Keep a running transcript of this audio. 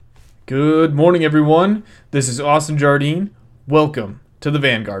Good morning, everyone. This is Austin Jardine. Welcome to the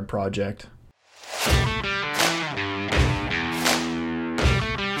Vanguard Project.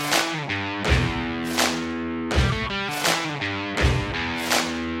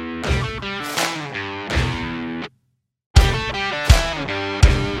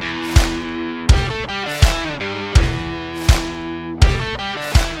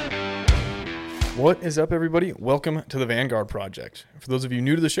 What is up, everybody? Welcome to the Vanguard Project. For those of you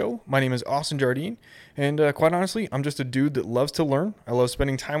new to the show, my name is Austin Jardine, and quite honestly, I'm just a dude that loves to learn. I love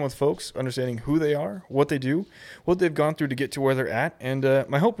spending time with folks, understanding who they are, what they do, what they've gone through to get to where they're at, and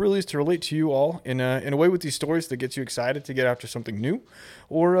my hope really is to relate to you all in a way with these stories that gets you excited to get after something new,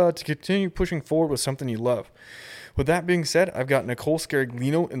 or to continue pushing forward with something you love. With that being said, I've got Nichole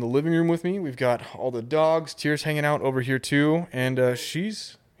Scaraglino in the living room with me. We've got all the dogs, Tears hanging out over here too, and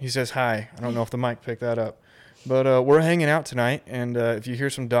He says hi. I don't know if the mic picked that up. But we're hanging out tonight, and if you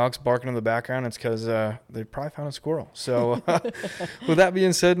hear some dogs barking in the background, it's because they probably found a squirrel. So with that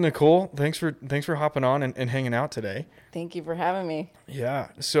being said, Nichole, thanks for hopping on and hanging out today. Thank you for having me. Yeah.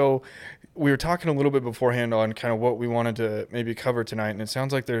 So we were talking a little bit beforehand on kind of what we wanted to maybe cover tonight, and it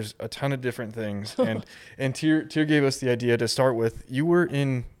sounds like there's a ton of different things. And Tear gave us the idea to start with. You were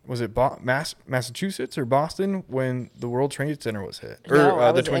in, was it Massachusetts or Boston when the World Trade Center was hit? No,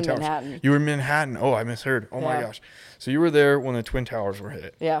 I was the Twin in Towers. Manhattan. You were in Manhattan. Oh, I misheard. Oh my gosh. So you were there when the Twin Towers were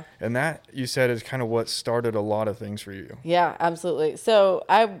hit. Yeah. And that, you said, is kind of what started a lot of things for you. Yeah, absolutely. So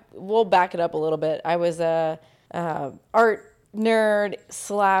we'll back it up a little bit. I was a art nerd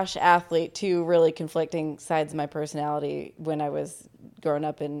 / athlete, two really conflicting sides of my personality when I was growing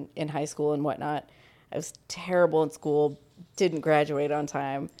up in high school and whatnot. I was terrible in school, didn't graduate on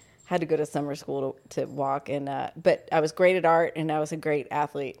time, had to go to summer school to walk, but I was great at art and I was a great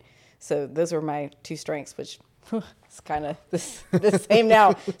athlete. So those were my two strengths, which it's kind of the same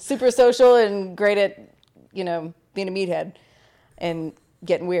now. Super social and great at, being a meathead and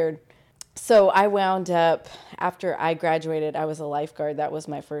getting weird. So I wound up, after I graduated, I was a lifeguard. That was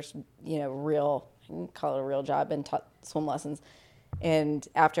my first, real, I can call it a real job, and taught swim lessons. And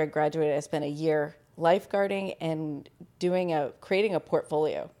after I graduated, I spent a year lifeguarding and creating a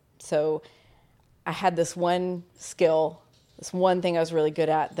portfolio. So I had this one skill, this one thing I was really good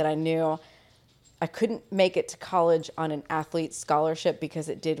at that I knew I couldn't make it to college on an athlete scholarship because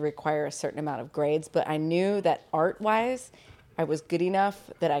it did require a certain amount of grades, but I knew that art-wise, I was good enough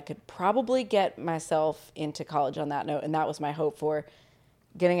that I could probably get myself into college on that note, and that was my hope for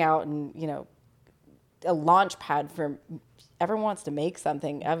getting out and, a launch pad for everyone wants to make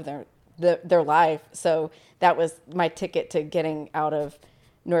something of their life. So that was my ticket to getting out of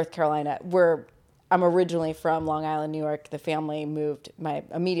North Carolina, where I'm originally from Long Island, New York. My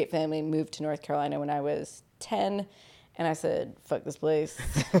immediate family moved to North Carolina when I was 10. And I said, fuck this place.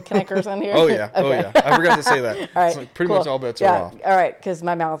 Can I curse on here? Oh, yeah. Okay. Oh, yeah. I forgot to say that. All right. It's like pretty cool. much all bets are off. All right. Because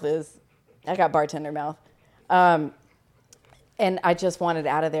my mouth I got bartender mouth. And I just wanted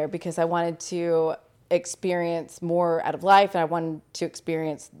out of there because I wanted to experience more out of life. And I wanted to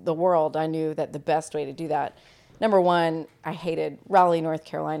experience the world. I knew that the best way to do that, number one, I hated Raleigh, North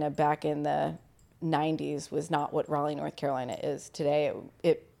Carolina back in the 90s was not what Raleigh, North Carolina is today.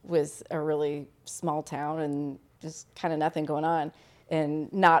 It was a really small town and just kind of nothing going on, and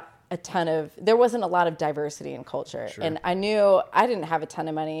there wasn't a lot of diversity in culture. Sure. And I knew I didn't have a ton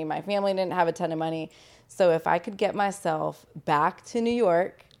of money. My family didn't have a ton of money. So if I could get myself back to New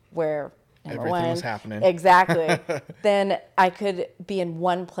York where everything was happening. Exactly. Then I could be in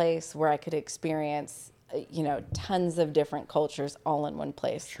one place where I could experience, tons of different cultures all in one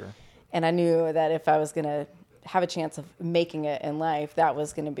place. Sure. And I knew that if I was going to have a chance of making it in life, that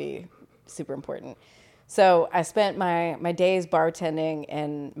was going to be super important. So I spent my days bartending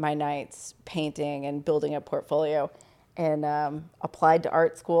and my nights painting and building a portfolio, and applied to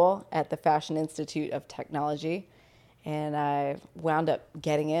art school at the Fashion Institute of Technology, and I wound up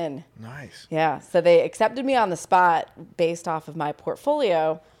getting in. Nice. Yeah. So they accepted me on the spot based off of my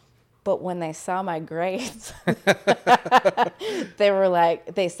portfolio, but when they saw my grades,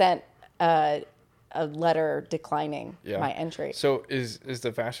 they sent a letter declining my entry. So is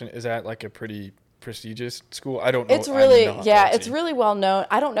that like a pretty prestigious school? I don't know. It's really, it's really well known.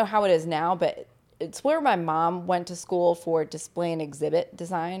 I don't know how it is now, but it's where my mom went to school for display and exhibit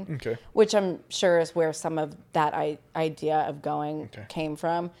design, which I'm sure is where some of that idea of going came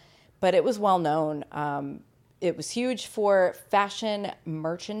from. But it was well known. It was huge for fashion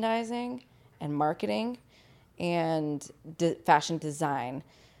merchandising and marketing and fashion design.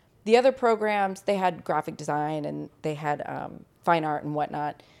 The other programs, they had graphic design and they had fine art and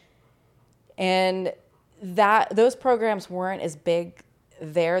whatnot. And those programs weren't as big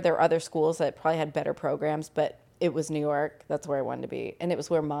there were other schools that probably had better programs, but it was New York. That's where I wanted to be. And it was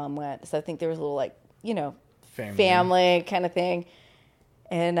where Mom went. So I think there was a little like, family kind of thing.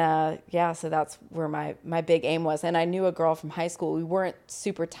 And so that's where my big aim was. And I knew a girl from high school. We weren't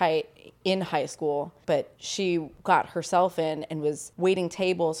super tight in high school, but she got herself in and was waiting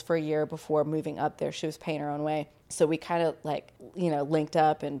tables for a year before moving up there. She was paying her own way. So we kind of linked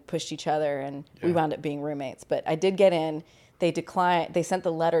up and pushed each other, and we wound up being roommates. But I did get in. They sent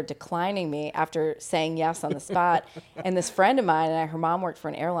the letter declining me after saying yes on the spot. And this friend of mine her mom worked for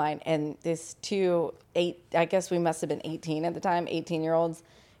an airline, and these I guess we must have been 18 at the time, 18-year-olds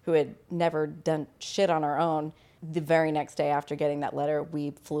who had never done shit on our own. The very next day after getting that letter,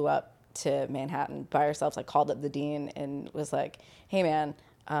 we flew up to Manhattan by ourselves. I called up the dean and was like, hey man,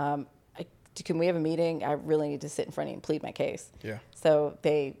 can we have a meeting? I really need to sit in front of you and plead my case. Yeah. So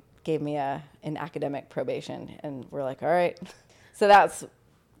they gave me an academic probation, and we're like, all right. So that's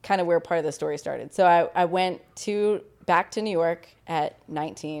kind of where part of the story started. So I went back to New York at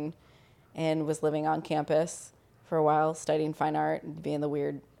 19 and was living on campus for a while, studying fine art and being the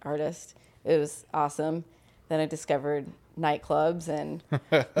weird artist. It was awesome. Then I discovered nightclubs and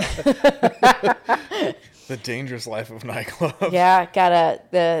the dangerous life of nightclubs. Yeah,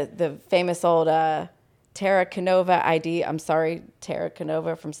 got the famous old Tara Canova ID. I'm sorry, Tara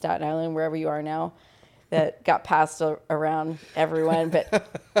Canova from Staten Island, wherever you are now, that got passed around everyone.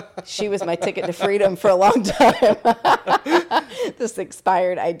 But she was my ticket to freedom for a long time. This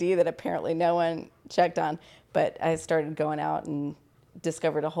expired ID that apparently no one checked on. But I started going out and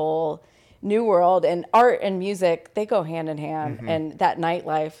discovered a whole new world. And art and music, they go hand in hand. Mm-hmm. And that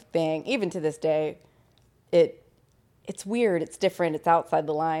nightlife thing, even to this day, it's weird. It's different. It's outside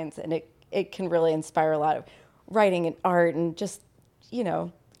the lines. And it can really inspire a lot of writing and art and just,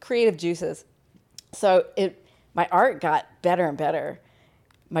 creative juices. So my art got better and better.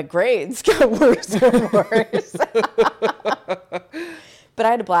 My grades got worse and worse. But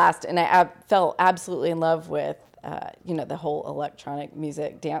I had a blast, and I fell absolutely in love with, the whole electronic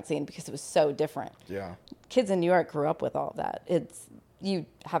music, dancing, because it was so different. Yeah. Kids in New York grew up with all of that. You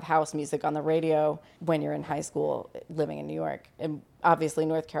have house music on the radio when you're in high school living in New York. And obviously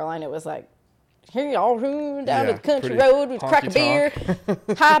North Carolina was like, here y'all down to the country road with crack a beer,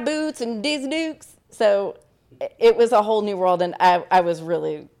 high boots and Dizzy Dukes. So it was a whole new world, and I was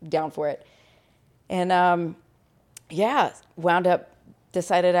really down for it. And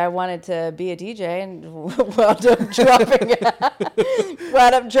decided I wanted to be a DJ, and wound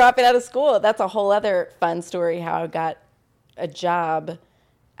up dropping out of school. That's a whole other fun story, how I got a job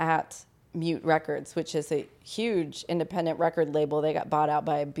at Mute Records, which is a huge independent record label. They got bought out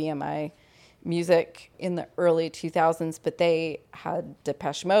by BMI Music in the early 2000s, but they had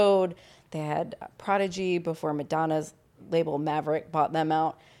Depeche Mode, they had Prodigy before Madonna's label Maverick bought them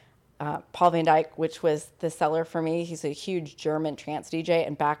out. Paul Van Dyk, which was the seller for me, he's a huge German trance DJ,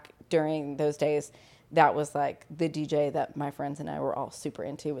 and back during those days, that was like the DJ that my friends and I were all super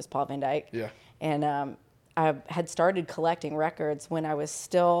into, was Paul Van Dyk. Yeah. And I had started collecting records when I was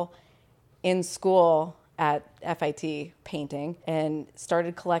still in school at FIT painting, and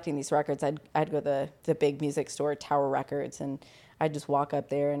started collecting these records. I'd go to the big music store, Tower Records, and I'd just walk up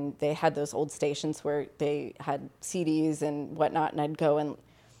there, and they had those old stations where they had CDs and whatnot, and I'd go and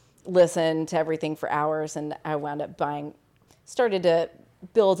listen to everything for hours. And I wound up started to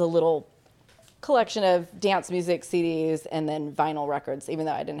build a little collection of dance music CDs and then vinyl records, even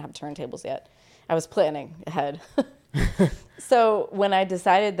though I didn't have turntables yet. I was planning ahead. So when I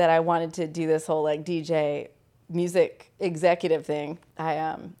decided that I wanted to do this whole DJ music executive thing,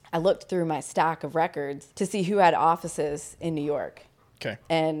 I looked through my stack of records to see who had offices in New York. Okay.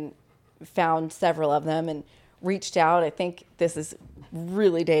 And found several of them and reached out. I think this is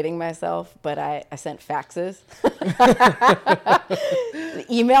really dating myself, but I sent faxes. The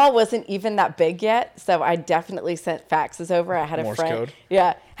email wasn't even that big yet, so I definitely sent faxes over. I had a friend. Code.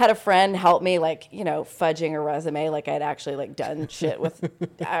 Yeah, had a friend help me, fudging a resume, like I'd actually done shit with.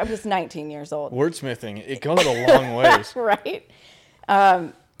 I was 19 years old. Wordsmithing, it goes a long ways, right?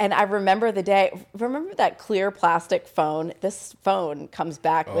 And I remember that clear plastic phone. This phone comes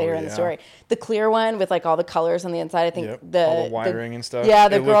back later in the story. The clear one with all the colors on the inside. I think all the wiring and stuff. Yeah,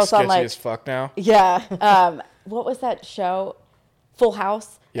 the girls on as fuck now. Yeah. What was that show? Full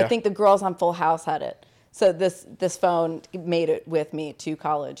House. Yeah. I think the girls on Full House had it. So this phone made it with me to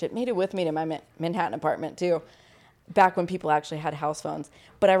college. It made it with me to my Manhattan apartment too, back when people actually had house phones.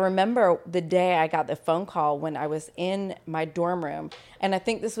 But I remember the day I got the phone call when I was in my dorm room, and I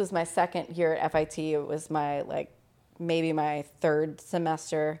think this was my second year at FIT. It was maybe my third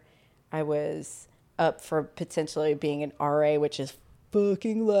semester. I was up for potentially being an RA, which is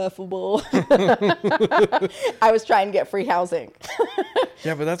fucking laughable. I was trying to get free housing.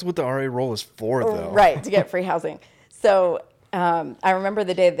 Yeah, but that's what the RA role is for, though. Right, to get free housing. So I remember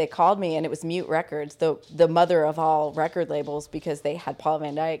the day that they called me, and it was Mute Records, the mother of all record labels, because they had Paul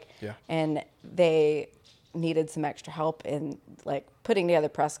Van Dyke. Yeah. And they needed some extra help in like putting together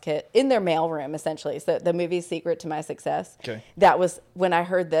press kit in their mailroom, essentially. So the movie Secret to My Success. Okay. That was when I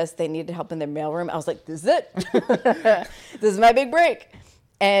heard this, they needed help in their mailroom. I was like, this is it. This is my big break.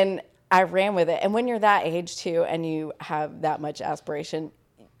 And I ran with it. And when you're that age too, and you have that much aspiration,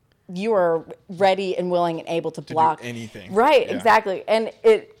 you are ready and willing and able to block do anything. Right. Yeah. Exactly. And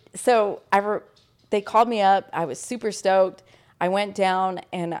they called me up. I was super stoked. I went down,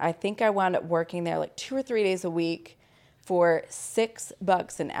 and I think I wound up working there like 2 or 3 days a week for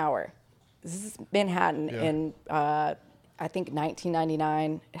 $6 an hour. This is Manhattan in, I think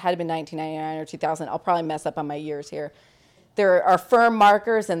 1999. It had to be 1999 or 2000. I'll probably mess up on my years here. There are firm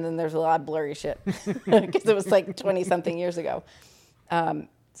markers, and then there's a lot of blurry shit because it was like 20-something years ago.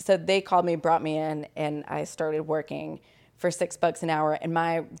 So they called me, brought me in, and I started working for $6 an hour. And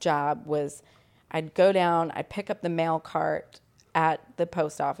my job was I'd go down, I'd pick up the mail cart at the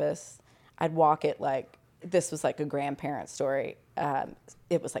post office. I'd walk it like, this was like a grandparent story.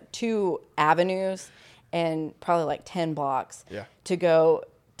 It was like 2 avenues and probably like 10 blocks to go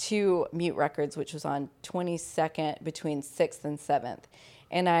to Mute Records, which was on 22nd between 6th and 7th.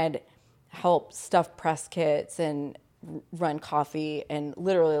 And I'd help stuff press kits and run coffee and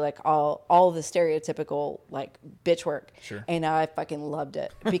literally like all the stereotypical like bitch work. Sure. And I fucking loved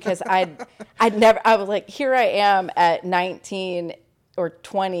it because I was like, here I am at 19 or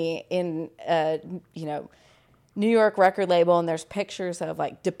 20 in New York record label, and there's pictures of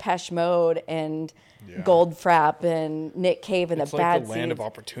like Depeche Mode and Goldfrapp and Nick Cave and it's the like Bad the land Seeds. of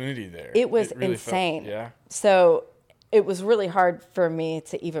opportunity there. It was really insane. So it was really hard for me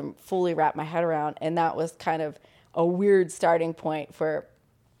to even fully wrap my head around, and that was kind of a weird starting point for,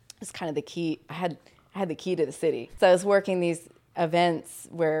 it's kind of the key. I had the key to the city. So I was working these events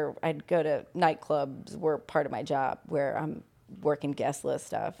where I'd go to nightclubs were part of my job, where I'm working guest list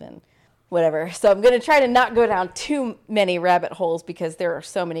stuff and whatever. So I'm going to try to not go down too many rabbit holes because there are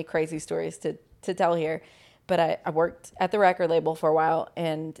so many crazy stories to tell here. But I worked at the record label for a while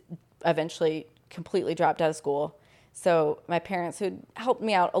and eventually completely dropped out of school. So my parents, who'd helped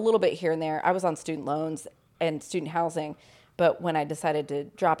me out a little bit here and there, I was on student loans and student housing. But when I decided to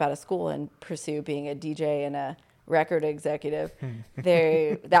drop out of school and pursue being a DJ and a record executive,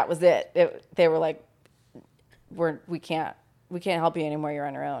 that was it. They were like, we can't help you anymore. You're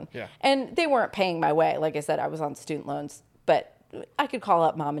on your own. Yeah. And they weren't paying my way. Like I said, I was on student loans, but I could call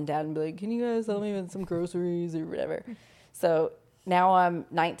up mom and dad and be like, can you guys help me with some groceries or whatever? So now I'm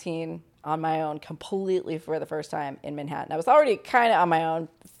 19 on my own completely for the first time in Manhattan. I was already kind of on my own.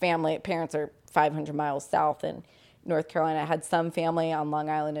 Parents are 500 miles south in North Carolina. I had some family on Long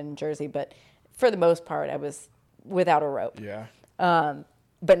Island and in Jersey, but for the most part, I was without a rope. Yeah.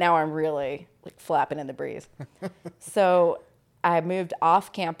 But now I'm really like flapping in the breeze. So I moved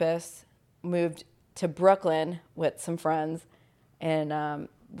off campus, moved to Brooklyn with some friends, and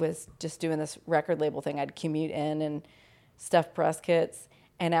was just doing this record label thing. I'd commute in and stuff press kits.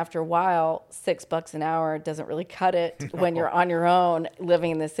 And after a while, $6 an hour doesn't really cut it when you're on your own living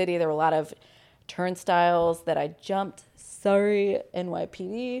in the city. There were a lot of turnstiles that I jumped. Sorry,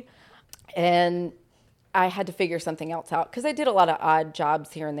 NYPD. And I had to figure something else out because I did a lot of odd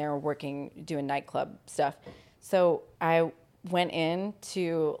jobs here and there doing nightclub stuff. So I went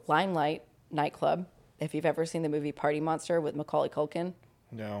into Limelight nightclub. If you've ever seen the movie Party Monster with Macaulay Culkin.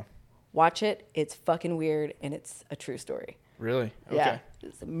 No. Watch it. It's fucking weird, and it's a true story. Really? Okay. Yeah.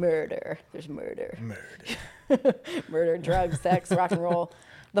 It's murder. There's murder. Murder, drugs, sex, rock and roll.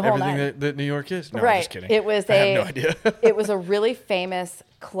 The whole Everything night. that New York is? No, right. I'm just kidding. It was I have no idea. It was a really famous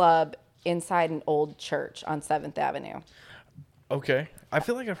club inside an old church on 7th Avenue. Okay. I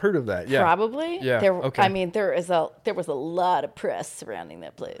feel like I've heard of that. Yeah. Probably. Yeah. Okay. I mean, there was a lot of press surrounding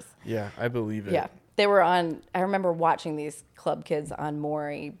that place. Yeah, I believe it. Yeah. They were on, I remember watching these club kids on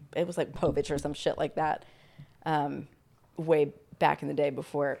Maury. It was like Povich or some shit like that. Way back in the day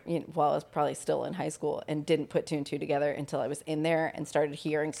before, while I was probably still in high school, and didn't put 2 and 2 together until I was in there and started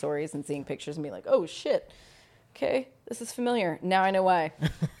hearing stories and seeing pictures and being like, oh shit, okay, this is familiar. Now I know why.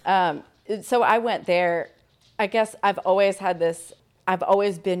 So I went there. I guess I've always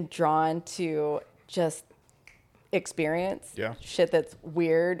been drawn to just experience shit that's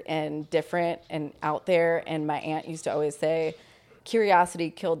weird and different and out there. And my aunt used to always say,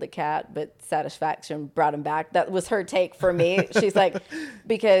 curiosity killed the cat, but satisfaction brought him back. That was her take for me. She's like,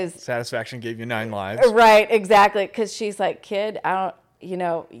 because satisfaction gave you 9 lives. Right, exactly. Because she's like, kid,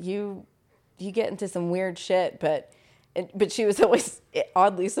 you get into some weird shit, but she was always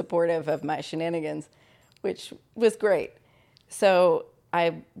oddly supportive of my shenanigans, which was great. So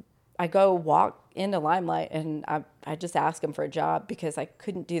I go walk into Limelight, and I just ask him for a job because I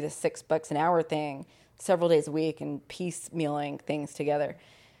couldn't do the $6 an hour thing several days a week and piecemealing things together.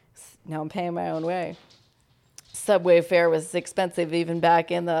 Now I'm paying my own way. Subway fare was expensive even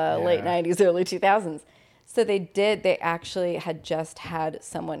back in the late 90s, early 2000s. So they actually had just had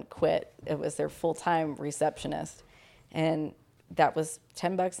someone quit. It was their full-time receptionist. And that was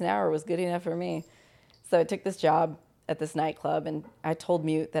 $10 an hour was good enough for me. So I took this job at this nightclub, and I told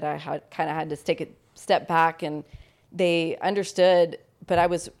Mute that I had to take a step back, and they understood. But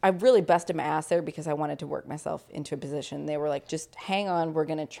I really busted my ass there because I wanted to work myself into a position. They were like, just hang on. We're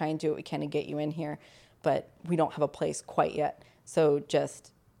going to try and do what we can to get you in here, but we don't have a place quite yet. So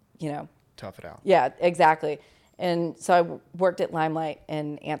just, tough it out. Yeah, exactly. And so I worked at Limelight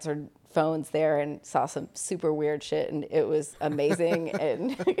and answered phones there and saw some super weird shit, and it was amazing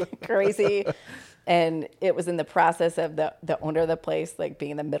and crazy. And it was in the process of the owner of the place, like,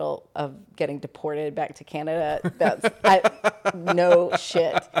 being in the middle of getting deported back to Canada. No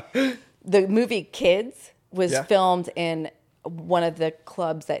shit. The movie Kids was filmed in one of the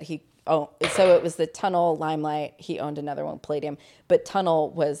clubs that he owned. So it was the Tunnel, Limelight. He owned another one, Palladium. But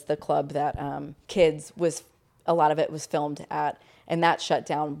Tunnel was the club that Kids was, a lot of it was filmed at. And that shut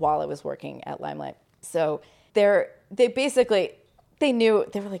down while I was working at Limelight. So they basically... They knew,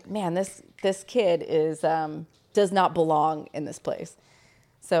 they were like, man, this kid does not belong in this place.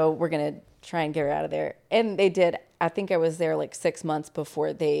 So we're going to try and get her out of there. And they did. I think I was there like 6 months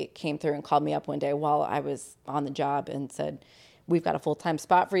before they came through and called me up one day while I was on the job and said, we've got a full-time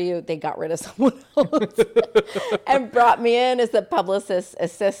spot for you. They got rid of someone else and brought me in as the publicist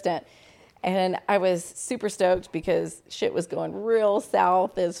assistant. And I was super stoked because shit was going real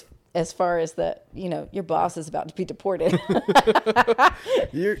south as far as your boss is about to be deported.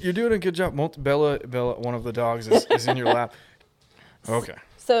 You're doing a good job. Bella, one of the dogs, is in your lap. Okay.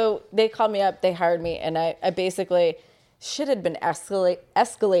 So they called me up, they hired me, and I basically, shit had been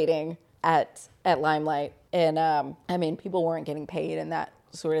escalating at Limelight. And people weren't getting paid and that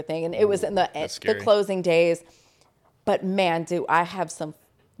sort of thing. And it was in the closing days. But man, do I have some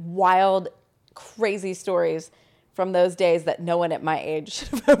wild, crazy stories from those days that no one at my age should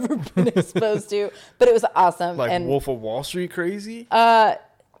have ever been exposed to. But it was awesome. Like Wolf of Wall Street crazy?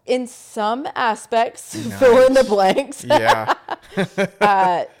 In some aspects, nice. Fill in the blanks. Yeah.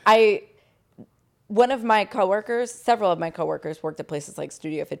 One of my coworkers, several of my coworkers worked at places like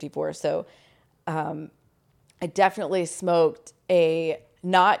Studio 54. So I definitely smoked a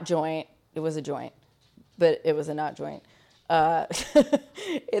not joint. It was a joint, but it was a not joint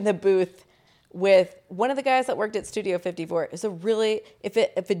in the booth with one of the guys that worked at Studio 54. It's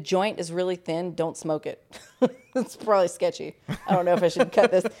if a joint is really thin, don't smoke it. It's probably sketchy. I don't know if I should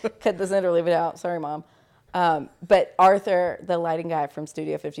cut this in or leave it out. Sorry, Mom. But Arthur, the lighting guy from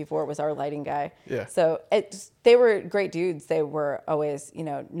Studio 54, was our lighting guy. Yeah. So they were great dudes. They were always,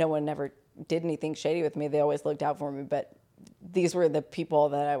 no one ever did anything shady with me. They always looked out for me, but these were the people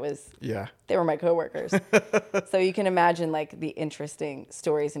that they were my coworkers. So you can imagine like the interesting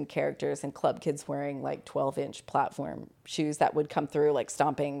stories and characters and club kids wearing like 12-inch platform shoes that would come through like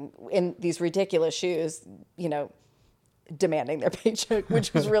stomping in these ridiculous shoes, demanding their paycheck,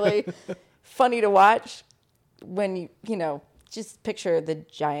 which was really funny to watch when you just picture the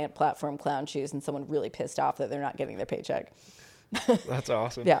giant platform clown shoes and someone really pissed off that they're not getting their paycheck. That's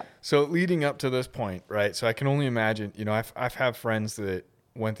awesome. Yeah. So leading up to this point, right? So I can only imagine, I've had friends that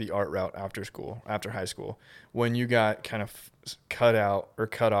went the art route after high school. When you got kind of cut out or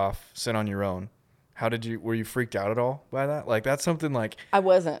cut off, sent on your own, were you freaked out at all by that? Like that's something like... I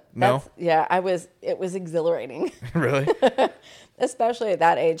wasn't. No? I was. It was exhilarating. Really? Especially at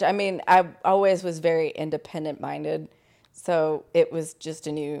that age. I mean, I always was very independent minded. So it was just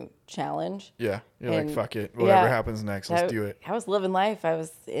a new challenge. Yeah. You're like, fuck it. Whatever happens next, let's do it. I was living life. I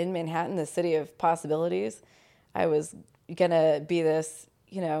was in Manhattan, the city of possibilities. I was going to be this,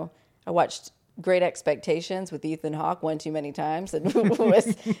 I watched Great Expectations with Ethan Hawke one too many times and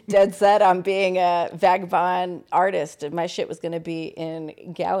was dead set on being a vagabond artist. And my shit was going to be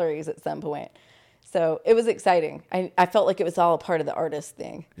in galleries at some point. So it was exciting. I felt like it was all a part of the artist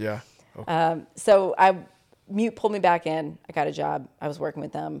thing. Yeah. Okay. So Mute pulled me back in. I got a job. I was working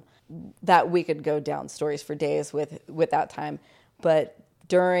with them. That we could go down stories for days with that time. But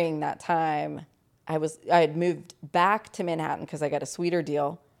during that time, I had moved back to Manhattan because I got a sweeter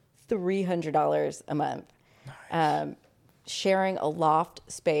deal, $300 a month, nice. Sharing a loft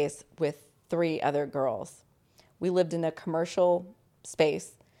space with 3 other girls. We lived in a commercial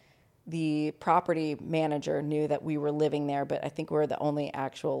space. The property manager knew that we were living there, but I think we were the only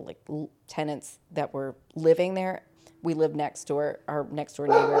actual like tenants that were living there. We lived next door. Our next door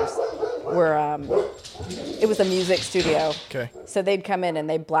neighbors were. It was a music studio. Okay. So they'd come in and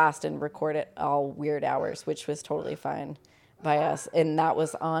they'd blast and record at all weird hours, which was totally fine by us. And that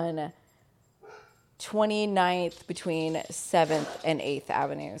was on 29th between 7th and 8th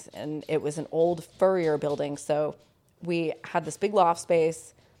Avenues. And it was an old furrier building. So we had this big loft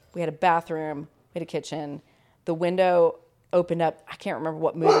space. We had a bathroom. We had a kitchen. The window opened up. I can't remember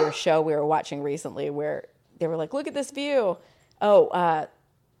what movie or show we were watching recently where they were like, look at this view. Oh,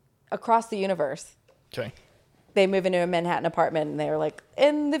 Across the Universe. Okay. They move into a Manhattan apartment and they were like,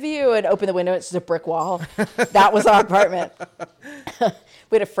 in the view, and open the window. It's just a brick wall. That was our apartment.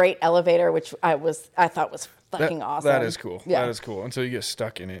 We had a freight elevator, which I thought was fucking awesome. That is cool. Yeah. That is cool. Until you get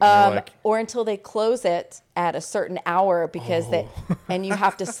stuck in it. And you're like, Or until they close it at a certain hour because and you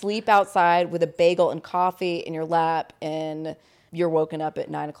have to sleep outside with a bagel and coffee in your lap, and you're woken up at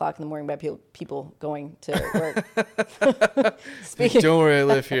 9 o'clock in the morning by people going to work. don't worry, I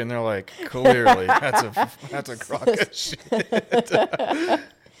live here. And they're like, clearly, that's a crock of shit.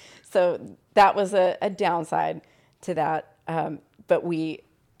 So that was a downside to that. But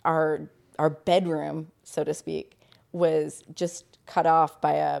our bedroom, so to speak, was just cut off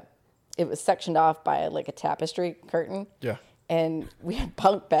by it was sectioned off by like a tapestry curtain. Yeah. And we had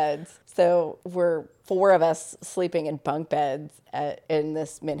bunk beds. So we're 4 of us sleeping in bunk beds in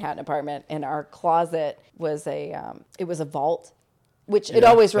this Manhattan apartment. And our closet was it was a vault, which it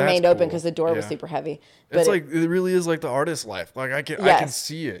always remained open because the door was super heavy. But it really is like the artist's life. Like I can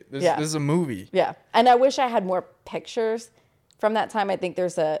see it. This is a movie. Yeah. And I wish I had more pictures from that time. I think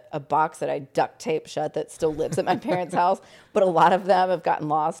there's a box that I duct tape shut that still lives at my parents' house, but a lot of them have gotten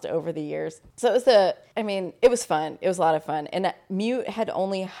lost over the years. So it was fun. It was a lot of fun. And Mute had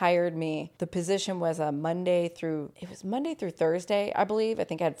only hired me. The position was Monday through Thursday, I believe. I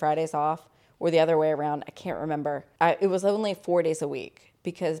think I had Fridays off, or the other way around. I can't remember. It was only 4 days a week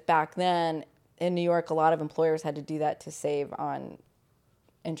because back then in New York, a lot of employers had to do that to save on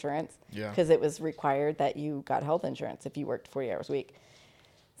insurance, because it was required that you got health insurance if you worked 40 hours a week.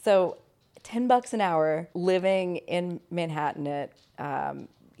 So $10 an hour living in Manhattan at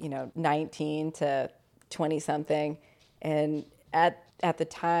 19 to 20 something. And at the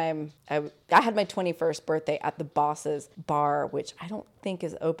time I had my 21st birthday at the boss's bar, which I don't think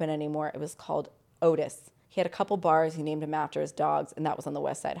is open anymore. It was called Otis. He had a couple bars. He named them after his dogs, and that was on the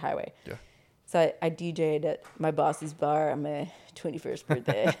West Side Highway. Yeah. So I DJ'd at my boss's bar on my 21st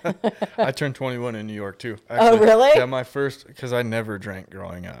birthday. I turned 21 in New York too. Actually, oh, really? Yeah, my first, because I never drank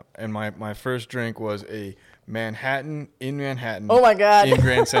growing up. And my first drink was a Manhattan. Oh my God. In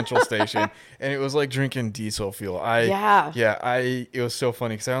Grand Central Station. And it was like drinking diesel fuel. It was so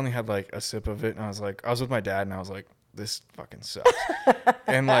funny because I only had like a sip of it. And I was with my dad and I was like, this fucking sucks.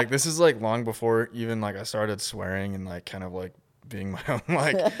 And like, this is like long before even like I started swearing and like kind of like being my own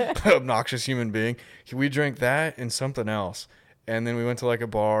like obnoxious human being. We drank that and something else, and then we went to like a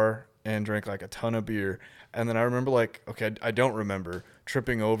bar and drank like a ton of beer. And then I remember like, okay, I don't remember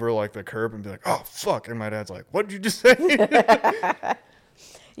tripping over like the curb and be like, oh fuck, and my dad's like, what did you just say?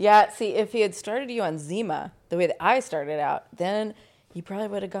 Yeah, see, if he had started you on Zima the way that I started out, then you probably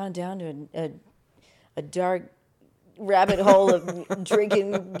would have gone down to a dark rabbit hole of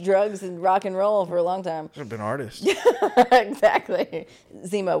drinking drugs and rock and roll for a long time. I've been artist. Exactly.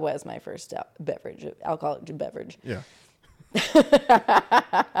 Zima was my first alcoholic beverage. Yeah.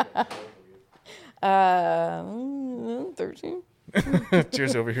 13.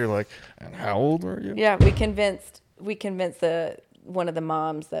 Cheers over here like, and how old were you? Yeah, we convinced one of the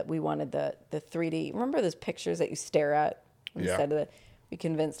moms that we wanted the 3D. Remember those pictures that you stare at instead of we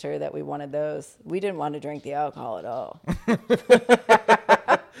convinced her that we wanted those. We didn't want to drink the alcohol at all.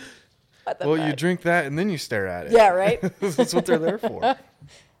 Well, you drink that and then you stare at it. Yeah, right? That's what they're there for.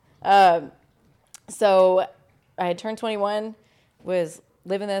 So I had turned 21, was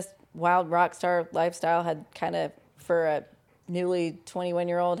living this wild rock star lifestyle, had kind of, for a newly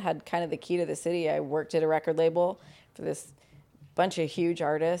 21-year-old, had kind of the key to the city. I worked at a record label for this bunch of huge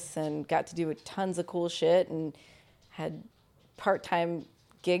artists and got to do tons of cool shit and had part-time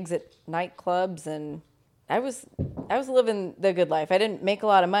gigs at nightclubs, and I was living the good life. I didn't make a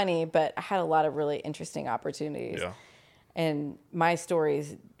lot of money, but I had a lot of really interesting opportunities. Yeah. And my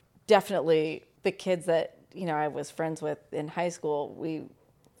stories, definitely the kids that, I was friends with in high school, we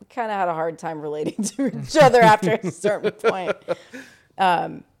kind of had a hard time relating to each other after a certain point.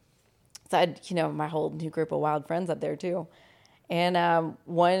 So I had, my whole new group of wild friends up there too. And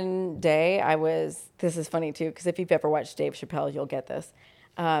one day this is funny too, because if you've ever watched Dave Chappelle, you'll get this.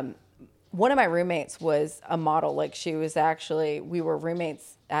 One of my roommates was a model. Like we were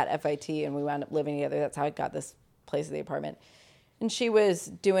roommates at FIT and we wound up living together. That's how I got this place in the apartment. And she was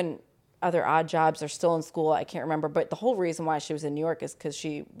doing other odd jobs or still in school. I can't remember. But the whole reason why she was in New York is because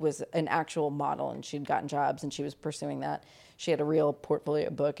she was an actual model and she'd gotten jobs and she was pursuing that. She had a real portfolio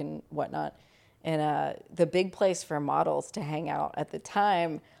book and whatnot. And the big place for models to hang out at the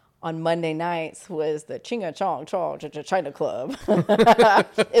time on Monday nights was the Chinga Chong Chong China Club.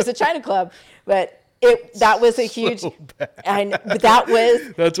 It's a China Club, but that was a huge. But that's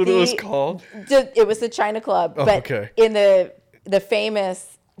what it was called. It was the China Club, but okay. In the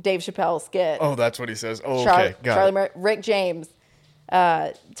famous Dave Chappelle skit. Oh, that's what he says. Oh, okay, got it. Rick James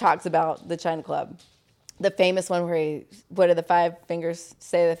talks about the China Club. The famous one where what do the 5 fingers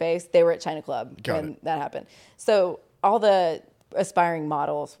say to the face? They were at China Club when that happened. So all the aspiring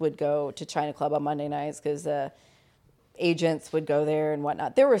models would go to China Club on Monday nights because agents would go there and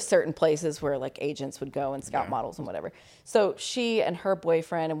whatnot. There were certain places where like agents would go and scout models and whatever. So she and her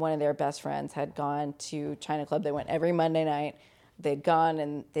boyfriend and one of their best friends had gone to China Club. They went every Monday night. They'd gone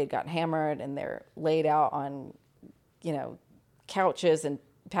and they'd gotten hammered and they're laid out on, couches and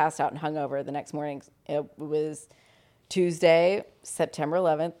passed out and hungover the next morning. It was Tuesday, September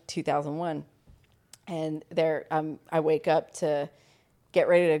 11th, 2001. And I wake up to get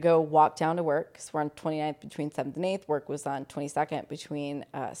ready to go walk down to work because we're on 29th between 7th and 8th. Work was on 22nd between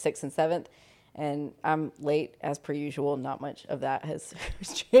 6th and 7th. And I'm late as per usual. Not much of that has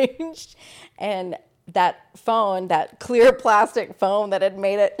changed. And that phone, that clear plastic phone that had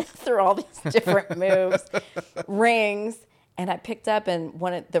made it through all these different moves, rings. And I picked up, and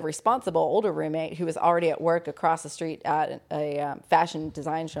the responsible older roommate who was already at work across the street at a fashion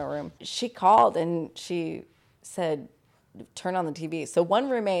design showroom, she called and she said, turn on the TV. So one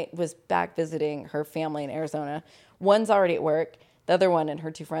roommate was back visiting her family in Arizona. One's already at work. The other one and her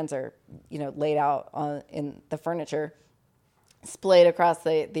 2 friends are, laid out in the furniture, splayed across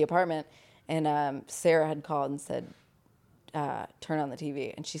the apartment. And Sarah had called and said, turn on the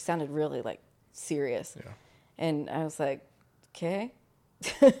TV. And she sounded really serious. Yeah. And I was like, okay.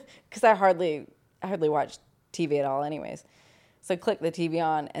 Because I hardly watch TV at all anyways. So I clicked the TV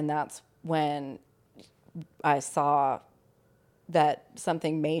on, and that's when I saw that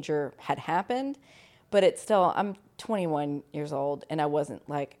something major had happened. But I'm 21 years old, and I wasn't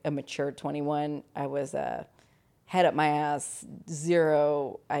like a mature 21. I was head up my ass,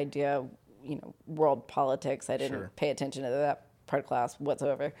 zero idea, world politics. I didn't pay attention to that part of class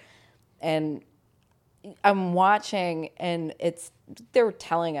whatsoever. And I'm watching, and they were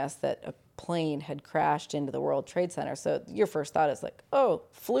telling us that a plane had crashed into the World Trade Center. So your first thought is like, oh,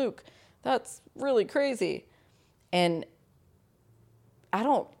 fluke. That's really crazy. And I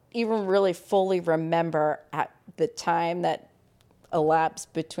don't even really fully remember at the time that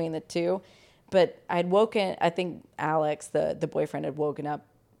elapsed between the two. But I'd woken, I think Alex, the boyfriend, had woken up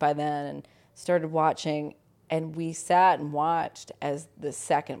by then and started watching. And we sat and watched as the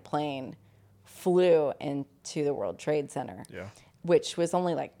second plane flew into the World Trade Center, which was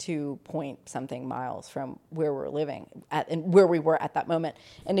only like 2-point-something miles from where we're living and where we were at that moment.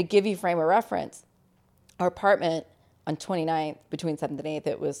 And to give you frame of reference, our apartment on 29th between 7th and 8th,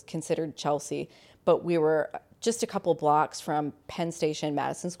 it was considered Chelsea, but we were just a couple blocks from Penn Station,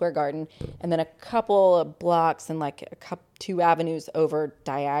 Madison Square Garden, and then a couple of blocks and 2 avenues over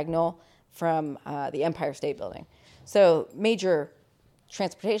diagonal from the Empire State Building. So major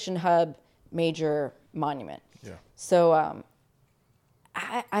transportation hub, major monument. Yeah. So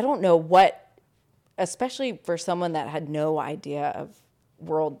I don't know what, especially for someone that had no idea of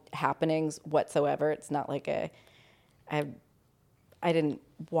world happenings whatsoever. It's not like I didn't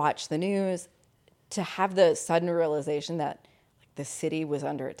watch the news. To have the sudden realization that the city was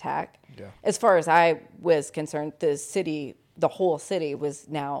under attack. Yeah. As far as I was concerned, the whole city was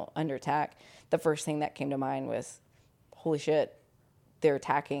now under attack. The first thing that came to mind was, holy shit, they're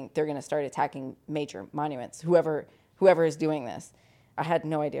going to start attacking major monuments. Whoever is doing this. I had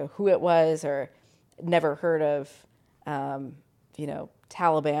no idea who it was or never heard of,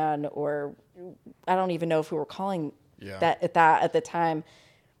 Taliban, or I don't even know if we were calling that at the time,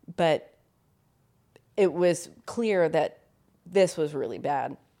 but it was clear that this was really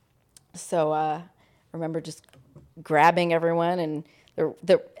bad. So I remember just grabbing everyone, and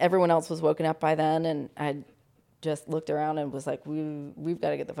everyone else was woken up by then, and I just looked around and was like, we've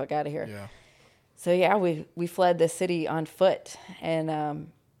got to get the fuck out of here. Yeah. So we fled the city on foot,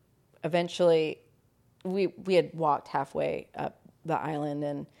 and eventually we had walked halfway up the island,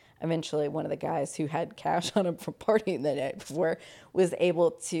 and eventually one of the guys who had cash on him from partying the night before was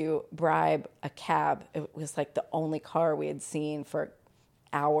able to bribe a cab. It was like the only car we had seen for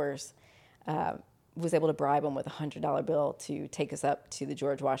hours. Was able to bribe him with $100 bill to take us up to the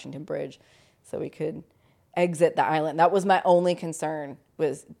George Washington Bridge so we could exit the island. That was my only concern,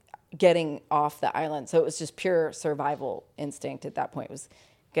 was getting off the island. So it was just pure survival instinct at that point, was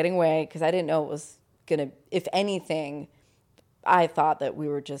getting away, because I didn't know it was going to, if anything, I thought that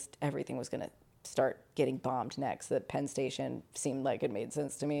everything was going to start getting bombed next. That Penn Station seemed like it made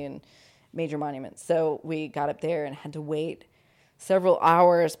sense to me, and major monuments. So we got up there and had to wait several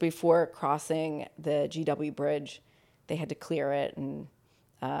hours before crossing the GW Bridge. They had to clear it, and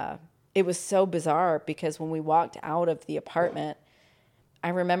it was so bizarre because when we walked out of the apartment, I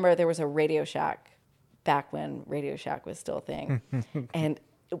remember there was a Radio Shack back when Radio Shack was still a thing. And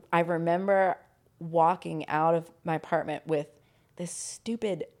I remember walking out of my apartment with this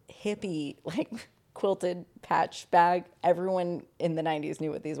stupid hippie, like, quilted patch bag. Everyone in the 90s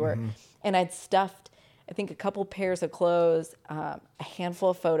knew what these were. And I'd stuffed, I think, a couple pairs of clothes, a handful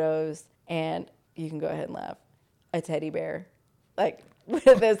of photos, and you can go ahead and laugh, a teddy bear. Like, with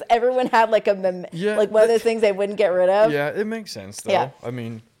this, everyone had like like one of those things they wouldn't get rid of. Yeah, it makes sense though. Yeah. I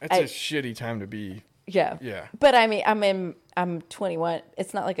mean, it's a shitty time to be. Yeah. Yeah. But I mean, I'm 21.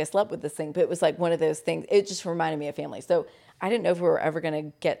 It's not like I slept with this thing, but it was like one of those things. It just reminded me of family. So I didn't know if we were ever going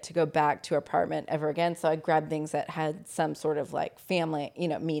to get to go back to our apartment ever again. So I grabbed things that had some sort of like family,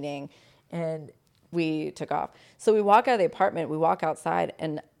 meaning, and we took off. So we walk out of the apartment, we walk outside,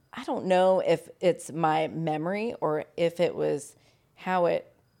 and I don't know if it's my memory or if it was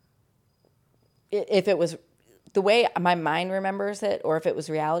if it was the way my mind remembers it, or if it was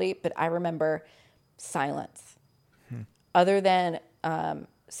reality, but I remember silence. Other than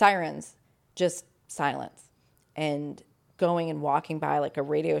sirens, just silence. And going and walking by like a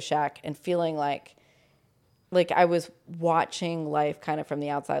Radio Shack and feeling like I was watching life kind of from the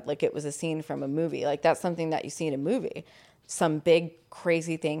outside, like it was a scene from a movie. Like that's something that you see in a movie. Some big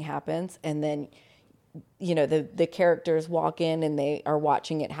crazy thing happens, and then the characters walk in and they are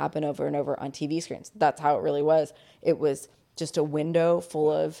watching it happen over and over on TV screens. That's how it really was. It was just a window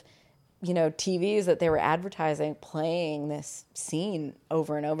full of, TVs that they were advertising, playing this scene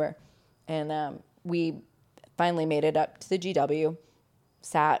over and over. And we finally made it up to the GW,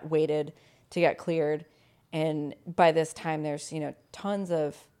 sat, waited to get cleared. And by this time, there's, tons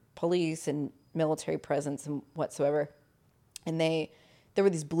of police and military presence and whatsoever. And there were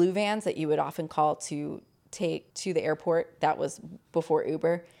these blue vans that you would often call to take to the airport. That was before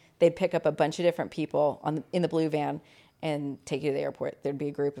Uber. They'd pick up a bunch of different people in the blue van and take you to the airport. There'd be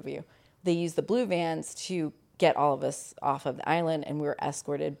a group of you. They used the blue vans to get all of us off of the island, and we were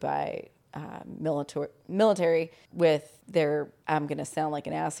escorted by military with their, I'm going to sound like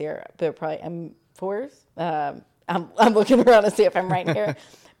an ass here, but probably M4s. I'm looking around to see if I'm right here.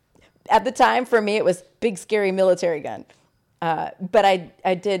 At the time, for me, it was big, scary military gun. But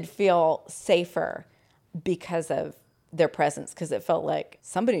I did feel safer because of their presence, because it felt like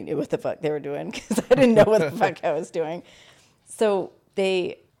somebody knew what the fuck they were doing, because I didn't know what the fuck I was doing. So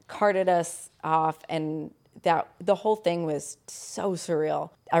they carted us off, and the whole thing was so surreal.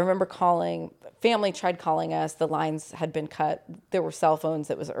 I remember family tried calling us. The lines had been cut. There were cell phones.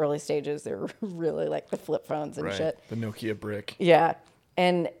 It was early stages. They were really like the flip phones and shit. The Nokia brick. Yeah.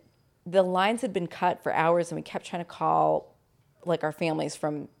 And the lines had been cut for hours, and we kept trying to call like our families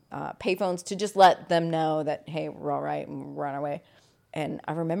from payphones to just let them know that, hey, we're all right and we're on our way. And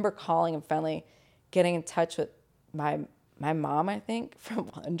I remember calling and finally getting in touch with my mom, I think,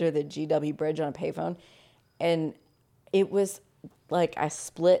 from under the GW Bridge on a payphone. And it was like I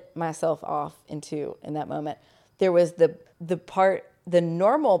split myself off in two in that moment. There was the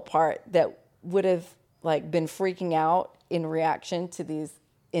normal part that would have like been freaking out in reaction to these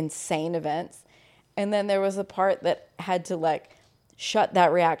insane events. And then there was a part that had to like shut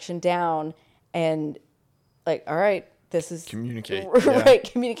that reaction down and like, all right, this is communicate. Right,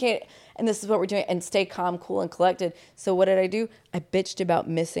 communicate. And this is what we're doing, and stay calm, cool, and collected. So what did I do? I bitched about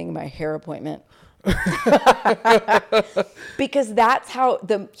missing my hair appointment. Because that's how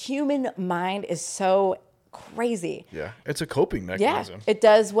the human mind is so crazy. Yeah, it's a coping mechanism. Yeah, it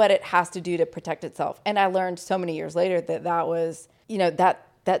does what it has to do to protect itself. And I learned so many years later that was,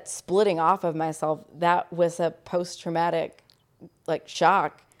 that splitting off of myself, that was a post-traumatic like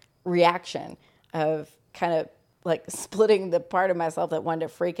shock reaction of kind of like splitting the part of myself that wanted to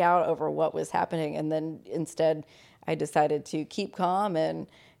freak out over what was happening. And then instead I decided to keep calm and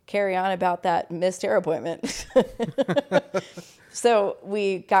carry on about that missed hair appointment. So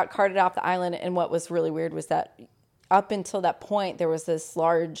we got carted off the island. And what was really weird was that up until that point, there was this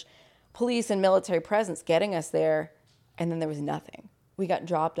large police and military presence getting us there, and then there was nothing. We got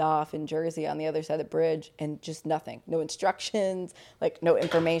dropped off in Jersey on the other side of the bridge, and just nothing. No instructions, like no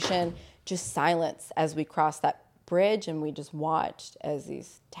information, just silence as we crossed that bridge, and we just watched as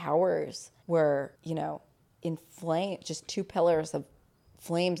these towers were, you know, in flames, just two pillars of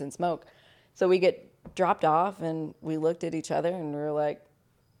flames and smoke. So we get dropped off, and we looked at each other, and we were like,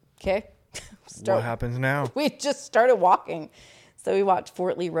 okay. What happens now? We just started walking. So we walked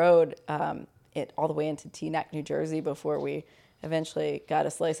Fort Lee Road all the way into Teaneck, New Jersey, before we eventually got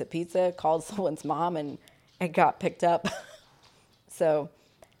a slice of pizza, called someone's mom, and it got picked up. So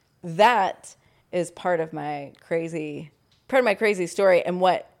that is part of my crazy story, and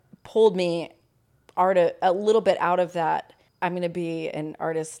what pulled me a little bit out of that. I'm going to be an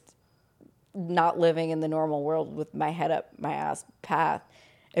artist, not living in the normal world with my head up my ass path.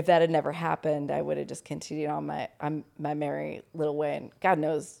 If that had never happened, I would have just continued on my merry little way. And God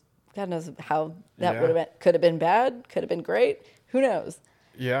knows how that would have been. Could have been bad. Could have been great. Who knows?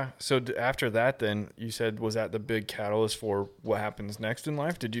 Yeah. So after that, then you said, was that the big catalyst for what happens next in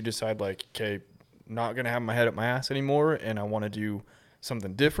life? Did you decide like, okay, not going to have my head up my ass anymore, and I want to do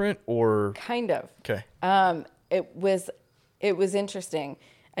something different, or? Kind of. Okay. It was interesting.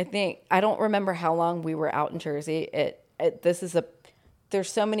 I don't remember how long we were out in Jersey. There's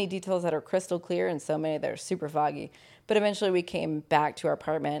so many details that are crystal clear and so many that are super foggy. But eventually we came back to our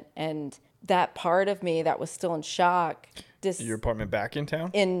apartment, and that part of me that was still in shock. Your apartment back in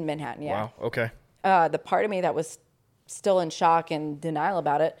town? In Manhattan, yeah. Wow, okay. The part of me that was still in shock and denial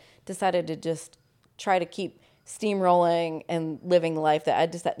about it decided to just try to keep steamrolling and living the life that I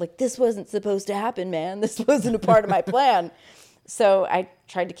decided, like, this wasn't supposed to happen, man. This wasn't a part of my plan. So I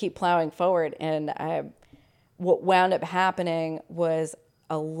tried to keep plowing forward, and what wound up happening was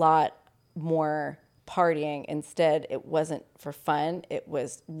a lot more partying. Instead, it wasn't for fun. It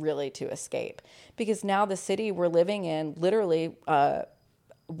was really to escape. Because now the city we're living in, literally,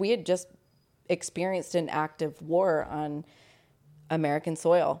 we had just experienced an active war on American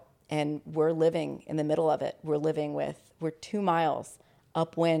soil, and we're living in the middle of it. We're 2 miles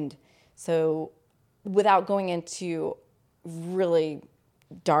upwind. So without going into really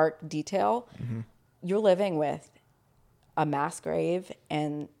dark detail, you're living with a mass grave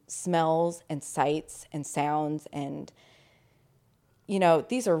and smells and sights and sounds, and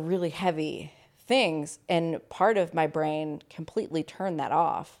these are really heavy things, and part of my brain completely turned that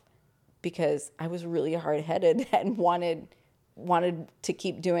off because I was really hard-headed and wanted to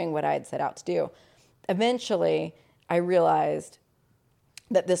keep doing what I had set out to do. Eventually, I realized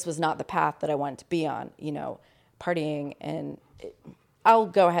that this was not the path that I wanted to be on, partying, and I'll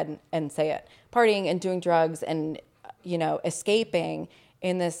go ahead and say it, partying and doing drugs and, escaping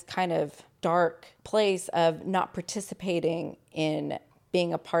in this kind of dark place of not participating in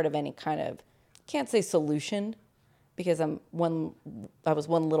being a part of any kind of, can't say solution because I was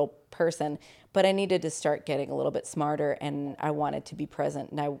one little person, but I needed to start getting a little bit smarter, and I wanted to be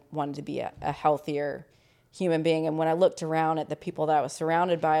present, and I wanted to be a healthier human being. And when I looked around at the people that I was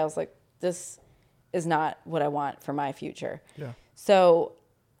surrounded by, I was like, this is not what I want for my future. Yeah. So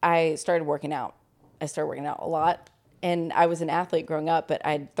I started working out. I started working out a lot. And I was an athlete growing up, but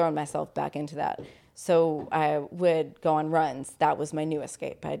I'd thrown myself back into that. So I would go on runs. That was my new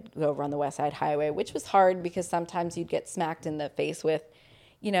escape. I'd go run the West Side Highway, which was hard because sometimes you'd get smacked in the face with,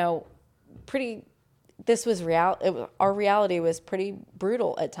 our reality was pretty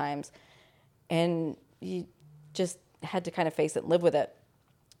brutal at times. And you just had to kind of face it and live with it.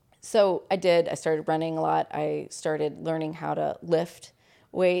 So I did. I started running a lot. I started learning how to lift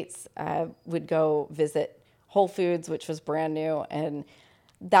weights. I would go visit Whole Foods, which was brand new, and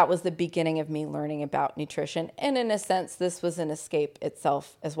that was the beginning of me learning about nutrition. And in a sense, this was an escape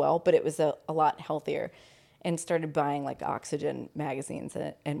itself as well, but it was a lot healthier, and started buying like Oxygen magazines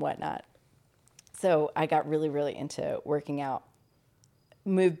and whatnot. So I got really, really into working out. I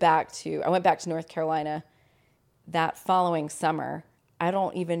went back to North Carolina that following summer. I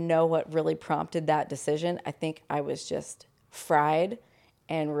don't even know what really prompted that decision. I think I was just fried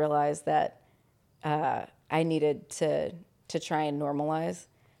and realized that I needed to try and normalize,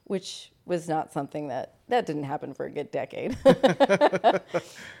 which was not something that didn't happen for a good decade.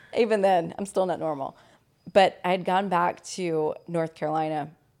 Even then, I'm still not normal. But I'd gone back to North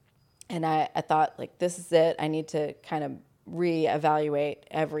Carolina, and I thought, like, this is it. I need to kind of reevaluate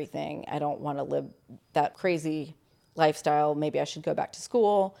everything. I don't want to live that crazy lifestyle. Maybe I should go back to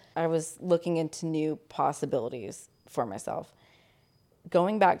school. I was looking into new possibilities for myself.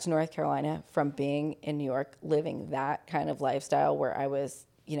 Going back to North Carolina from being in New York, living that kind of lifestyle where I was,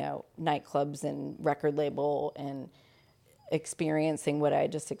 nightclubs and record label and experiencing what I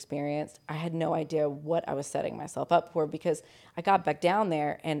just experienced, I had no idea what I was setting myself up for, because I got back down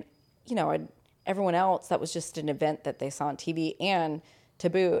there and, everyone else, that was just an event that they saw on TV. And to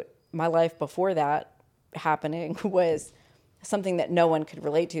boot, my life before that happening was something that no one could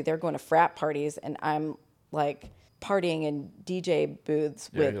relate to. They're going to frat parties and I'm like partying in DJ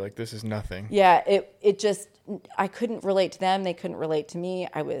booths with, you're like, this is nothing. Yeah. It just, I couldn't relate to them. They couldn't relate to me.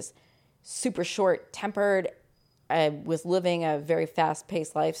 I was super short tempered. I was living a very fast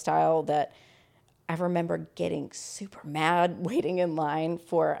paced lifestyle that I remember getting super mad waiting in line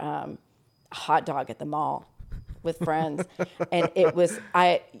for a hot dog at the mall with friends. And it was,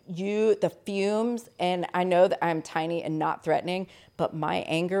 the fumes, and I know that I'm tiny and not threatening, but my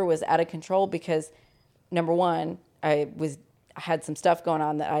anger was out of control because, number one, I had some stuff going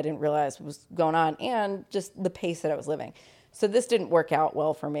on that I didn't realize was going on, and just the pace that I was living. So this didn't work out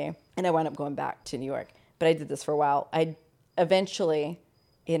well for me, and I wound up going back to New York. But I did this for a while. I eventually,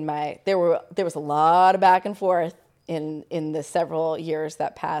 there was a lot of back and forth in the several years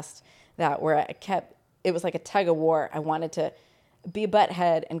that passed, that where it was like a tug of war. I wanted to be a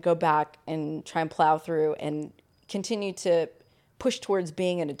butthead and go back and try and plow through and continue to push towards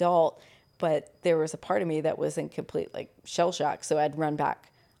being an adult. But there was a part of me that was in complete shell shock. So I'd run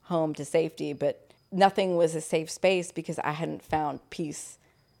back home to safety, but nothing was a safe space because I hadn't found peace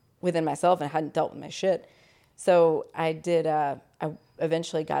within myself and I hadn't dealt with my shit. So I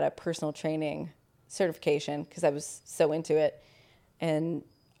eventually got a personal training certification because I was so into it. And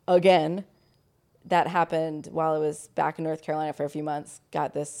again, that happened while I was back in North Carolina for a few months,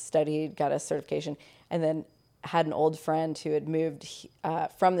 got a certification, and then had an old friend who had moved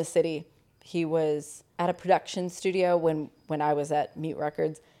from the city. He was at a production studio when I was at Mute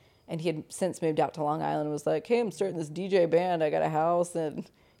Records, and he had since moved out to Long Island and was like, hey, I'm starting this DJ band. I got a house and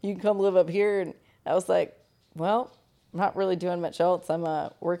you can come live up here. And I was like, well, I'm not really doing much else. I'm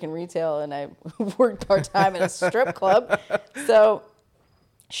working retail and I worked part-time in a strip club. So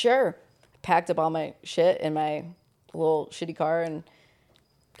sure, packed up all my shit in my little shitty car and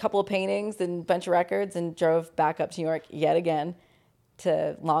a couple of paintings and a bunch of records and drove back up to New York yet again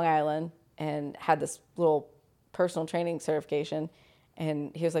to Long Island and had this little personal training certification.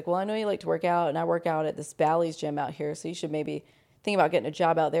 And he was like, well, I know you like to work out, and I work out at this Bally's gym out here, so you should maybe think about getting a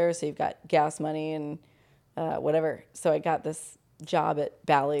job out there so you've got gas money and whatever. So I got this job at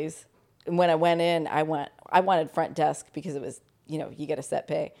Bally's. And when I went in, I wanted front desk because it was, you get a set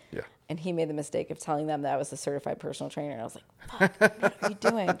pay. Yeah. And he made the mistake of telling them that I was a certified personal trainer. And I was like, fuck, what are you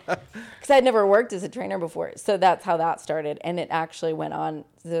doing? Because I'd never worked as a trainer before. So that's how that started. And it actually went on.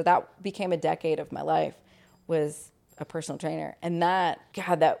 So that became a decade of my life, was a personal trainer. And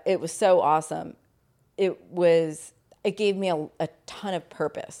it was so awesome. It gave me a ton of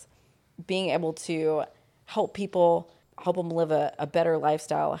purpose, being able to help people, help them live a better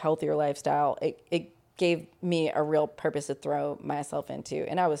lifestyle, a healthier lifestyle. It gave me a real purpose to throw myself into,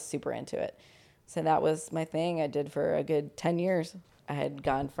 and I was super into it. So that was my thing. I did for a good 10 years. I had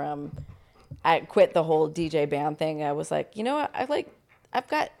I quit the whole DJ band thing. I was like, you know what? I've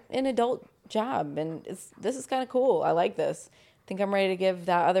got an adult job, and this is kind of cool. I like this. I think I'm ready to give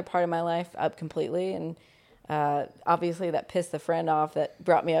that other part of my life up completely. And obviously that pissed the friend off that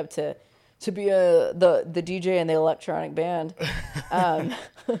brought me up to be the DJ in the electronic band.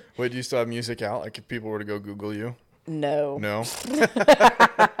 Wait, do you still have music out? Like if people were to go Google you? No.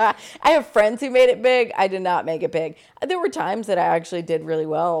 I have friends who made it big. I did not make it big. There were times that I actually did really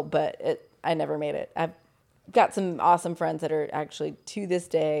well, but I never made it. I've got some awesome friends that are actually, to this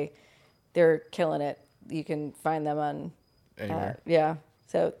day, they're killing it. You can find them on anywhere. Yeah.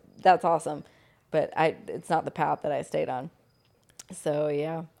 So that's awesome. But it's not the path that I stayed on. So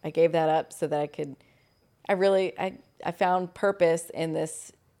yeah, I gave that up so that I found purpose in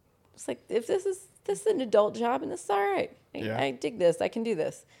this. It's like, if this is an adult job and this is all right. I dig this. I can do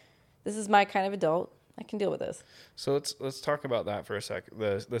this. This is my kind of adult. I can deal with this. So let's talk about that for a sec,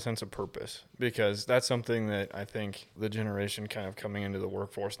 the sense of purpose, because that's something that I think the generation kind of coming into the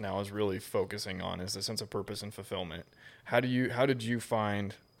workforce now is really focusing on, is the sense of purpose and fulfillment. How did you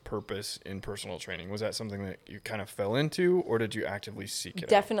find purpose in personal training? Was that something that you kind of fell into, or did you actively seek it out?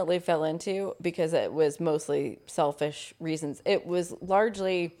 Definitely fell into, because it was mostly selfish reasons. It was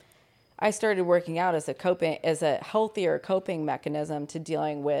largely, I started working out as a healthier coping mechanism to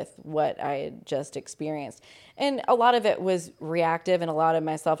dealing with what I had just experienced. And a lot of it was reactive, and a lot of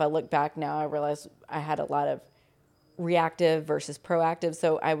myself, I look back now, I realize I had a lot of reactive versus proactive.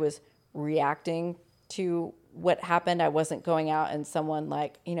 So I was reacting to what happened. I wasn't going out, and someone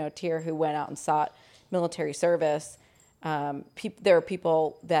like, Tier, who went out and sought military service, There are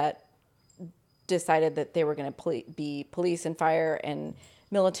people that decided that they were going to be police and fire and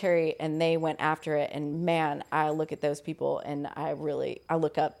military, and they went after it. And man, I look at those people and I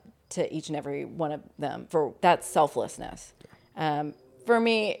look up to each and every one of them for that selflessness. For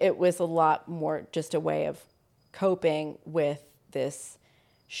me, it was a lot more just a way of coping with this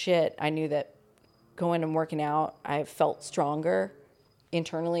shit. I knew that going and working out, I felt stronger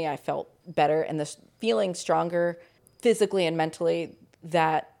internally. I felt better, and this feeling stronger physically and mentally,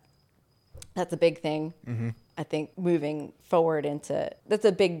 that's a big thing. Mm-hmm. I think moving forward that's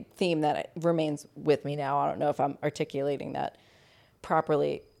a big theme that remains with me now. I don't know if I'm articulating that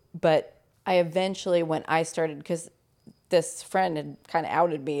properly, but I eventually, when I started, because this friend had kind of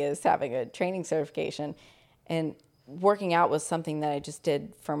outed me as having a training certification, and working out was something that I just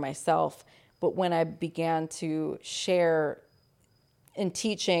did for myself. But when I began to share and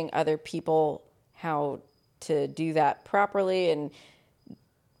teaching other people how to do that properly, and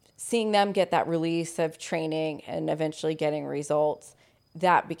seeing them get that release of training and eventually getting results,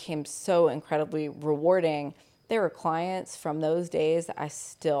 that became so incredibly rewarding. There were clients from those days I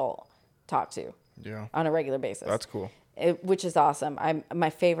still talk to on a regular basis. That's cool. Which is awesome. My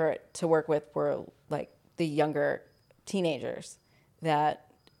favorite to work with were like the younger teenagers that,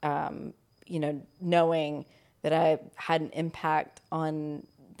 knowing that I had an impact on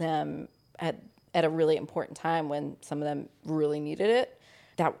them at a really important time when some of them really needed it.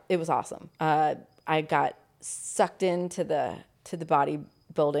 It was awesome. I got sucked into the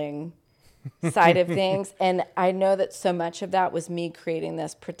bodybuilding side of things. And I know that so much of that was me creating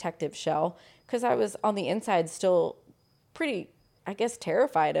this protective shell, because I was on the inside still pretty, I guess,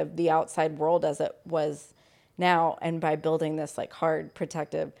 terrified of the outside world as it was now. And by building this like hard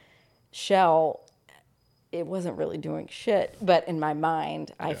protective shell, it wasn't really doing shit. But in my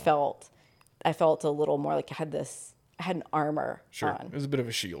mind, I felt a little more like I had an armor on. It was a bit of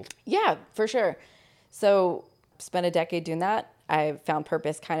a shield. Yeah, for sure. So spent a decade doing that. I found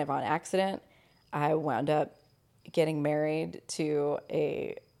purpose kind of on accident. I wound up getting married to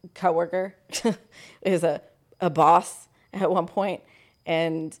a coworker. It was a boss at one point.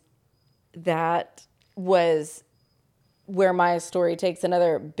 And that was where my story takes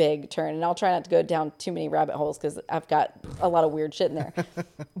another big turn. And I'll try not to go down too many rabbit holes because I've got a lot of weird shit in there.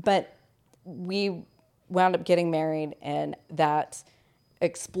 But we wound up getting married, and that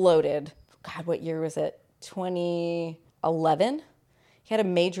exploded. God, what year was it? 2011. He had a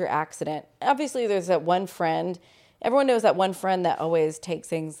major accident. Obviously, there's that one friend. Everyone knows that one friend that always takes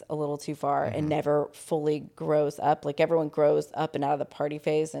things a little too far and never fully grows up. Like everyone grows up and out of the party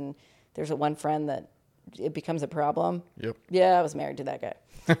phase, and there's a one friend that it becomes a problem. Yep. Yeah, I was married to that guy.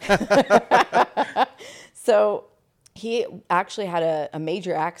 So he actually had a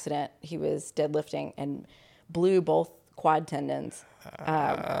major accident. He was deadlifting and blew both quad tendons.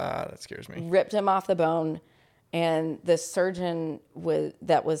 That scares me. Ripped him off the bone. And the surgeon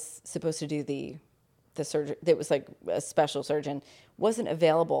that was supposed to do the surgery, that was like a special surgeon, wasn't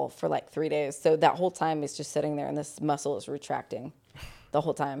available for like 3 days. So that whole time he's just sitting there and this muscle is retracting the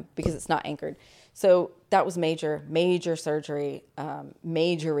whole time because it's not anchored. So that was major surgery,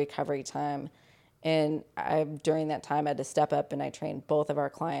 major recovery time. And during that time, I had to step up and I trained both of our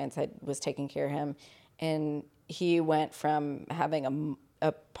clients. I was taking care of him. And he went from having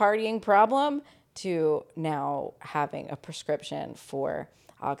a partying problem to now having a prescription for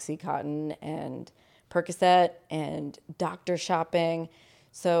Oxycontin and Percocet and doctor shopping.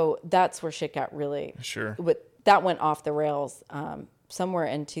 So that's where shit got really... Sure. That went off the rails somewhere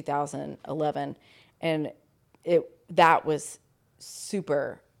in 2011. And that was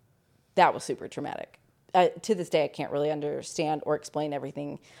super traumatic. To this day, I can't really understand or explain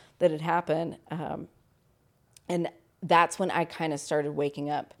everything that had happened. And that's when I kind of started waking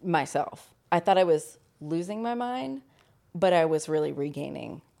up myself. I thought I was losing my mind, but I was really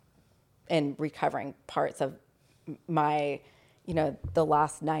regaining and recovering parts of my, the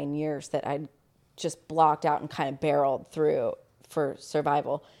last 9 years that I'd just blocked out and kind of barreled through for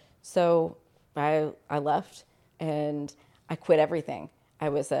survival. So I left and I quit everything. I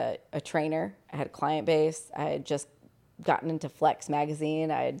was a trainer. I had a client base. I had just gotten into Flex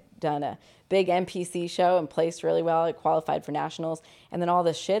magazine. I had done a big NPC show and placed really well. I qualified for nationals. And then all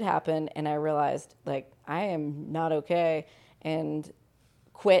this shit happened and I realized like I am not okay, and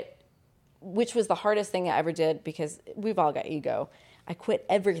quit, which was the hardest thing I ever did because we've all got ego. I quit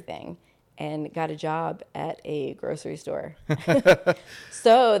everything and got a job at a grocery store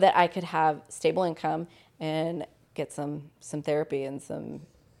so that I could have stable income and get some therapy and some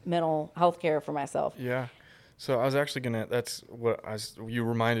mental health care for myself. Yeah. So I was actually that's what you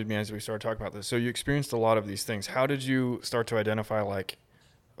reminded me as we started talking about this. So you experienced a lot of these things. How did you start to identify, like,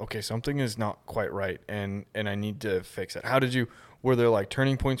 okay, something is not quite right and I need to fix it? Were there like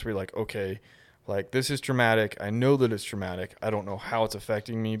turning points where you're like, okay, like this is traumatic. I know that it's traumatic. I don't know how it's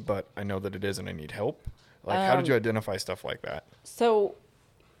affecting me, but I know that it is and I need help. Like, how did you identify stuff like that? So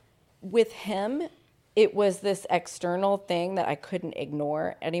with him, it was this external thing that I couldn't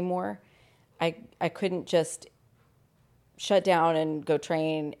ignore anymore. I couldn't just shut down and go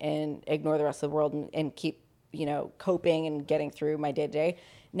train and ignore the rest of the world and keep, coping and getting through my day to day.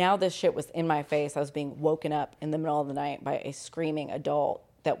 Now this shit was in my face. I was being woken up in the middle of the night by a screaming adult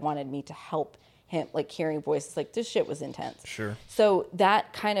that wanted me to help him, like hearing voices. Like, this shit was intense. Sure. So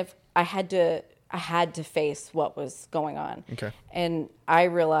that kind of, I had to face what was going on. Okay. And I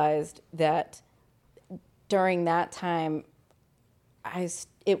realized that during that time,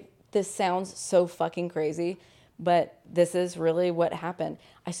 this sounds so fucking crazy, but this is really what happened.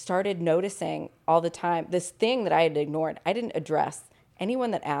 I started noticing all the time this thing that I had ignored. I didn't address.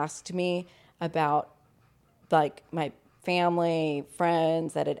 Anyone that asked me about, like, my family,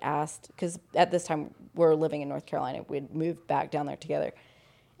 friends that had asked, because at this time we're living in North Carolina. We'd moved back down there together.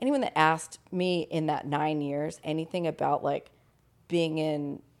 Anyone that asked me in that 9 years anything about, like, being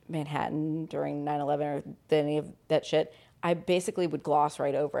in Manhattan during 9/11 or any of that shit, I basically would gloss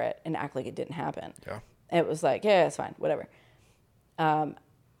right over it and act like it didn't happen. Yeah. It was like, yeah, it's fine, whatever.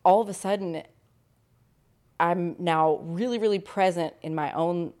 All of a sudden, I'm now really, really present in my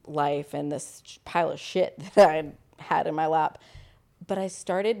own life and this pile of shit that I had in my lap. But I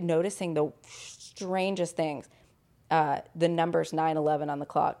started noticing the strangest things. The numbers 9/11 on the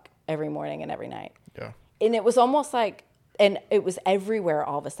clock every morning and every night. Yeah. And it was almost like, and it was everywhere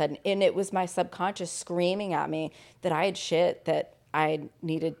all of a sudden. And it was my subconscious screaming at me that I had shit that I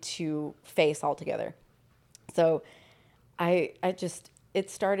needed to face altogether. So it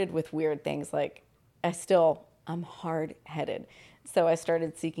started with weird things. Like, I'm hard-headed. So I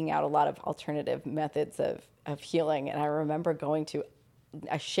started seeking out a lot of alternative methods of healing. And I remember going to,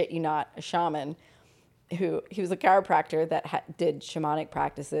 I shit you not, a shaman he was a chiropractor that did shamanic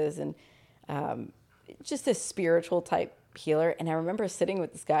practices and just a spiritual type healer. And I remember sitting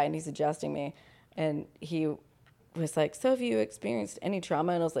with this guy and he's adjusting me and he was like, so have you experienced any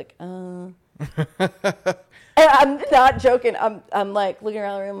trauma? And I was like, And I'm not joking. I'm like looking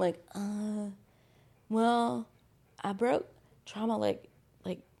around the room like, well, I broke trauma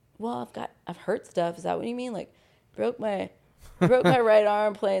well, I've hurt stuff. Is that what you mean? Like, broke my right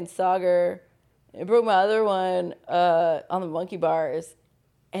arm playing soccer. I broke my other one on the monkey bars.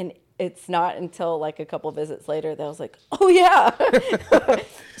 And it's not until like a couple visits later that I was like, oh yeah.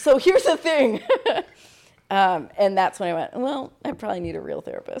 So here's the thing. And that's when I went, well, I probably need a real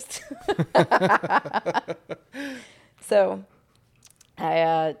therapist. So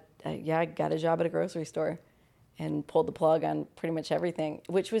I got a job at a grocery store and pulled the plug on pretty much everything,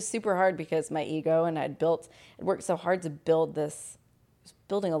 which was super hard because my ego and I'd worked so hard to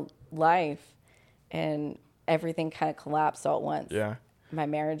building a life, and everything kind of collapsed all at once. Yeah. My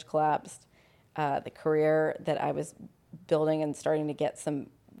marriage collapsed. The career that I was building and starting to get some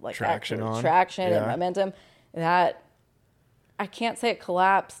like traction and momentum, that I can't say it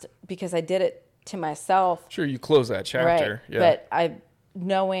collapsed because I did it to myself. Sure, you close that chapter. Right. Yeah. But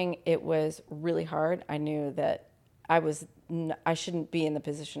knowing it was really hard, I knew that I shouldn't be in the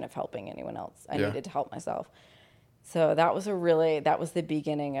position of helping anyone else. I needed to help myself. So that was the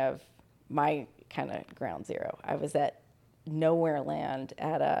beginning of my kind of ground zero. I was at nowhere land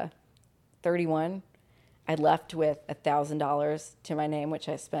at 31. I left with $1,000 to my name, which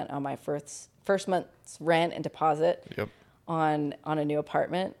I spent on my first month's rent and deposit. Yep. On a new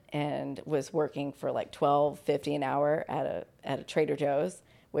apartment, and was working for like $12.50 an hour at a Trader Joe's,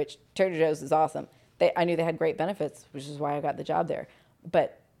 which Trader Joe's is awesome. I knew they had great benefits, which is why I got the job there.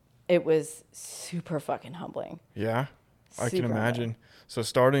 But it was super fucking humbling. Yeah, I can imagine. Humbling. So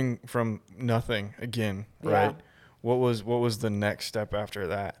starting from nothing again, right? Yeah. What was the next step after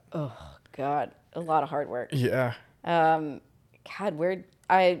that? Oh God, a lot of hard work. Yeah. God,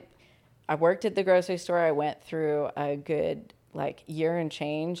 I worked at the grocery store. I went through a good year and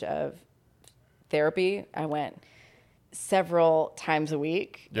change of therapy. I went several times a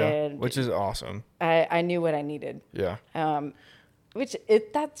week. Yeah, which is awesome. I knew what I needed. Yeah.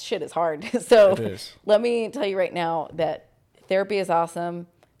 That shit is hard. So it is. Let me tell you right now that therapy is awesome.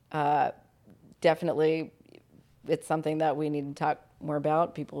 Definitely, it's something that we need to talk more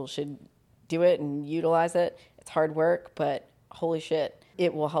about. People should do it and utilize it. It's hard work, but holy shit,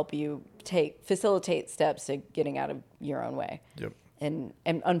 it will help you facilitate steps to getting out of your own way. Yep. And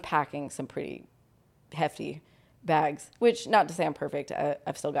unpacking some pretty hefty bags, which not to say I'm perfect.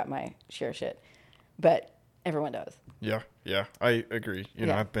 I've still got my share shit, but everyone does. Yeah, yeah, I agree. You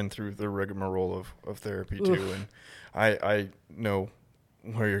know, Yeah. I've been through the rigmarole of therapy too, and I know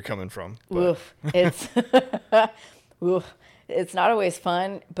where you're coming from. But Oof. It's oof. It's not always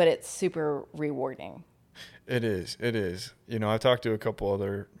fun, but it's super rewarding. it is, it is. You know, I've talked to a couple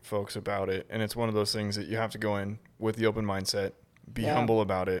other folks about it, and it's one of those things that you have to go in with the open mindset, be Yeah. humble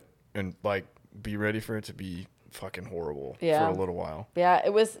about it, and like be ready for it to be fucking horrible for Yeah. a little while. Yeah,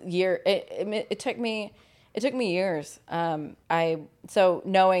 it was it took me years. So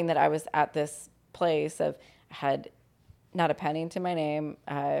knowing that I was at this place of had not a penny to my name,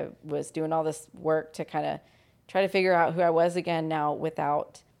 I was doing all this work to kind of try to figure out who I was again now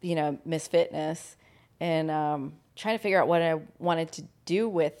without misfitness, and trying to figure out what I wanted to do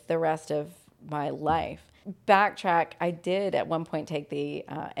with the rest of my life. Backtrack, I did at one point take the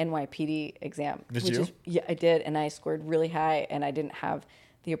NYPD exam. Did you? Yeah, I did, and I scored really high, and I didn't have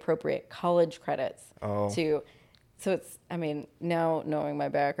the appropriate college credits to. So it's, I mean, now knowing my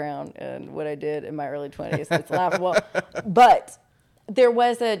background and what I did in my early 20s, it's laughable. But there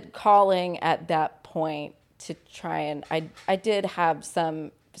was a calling at that point to try and, I did have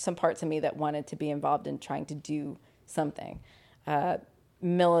some parts of me that wanted to be involved in trying to do something.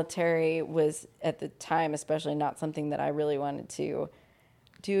 Military was at the time, especially, not something that I really wanted to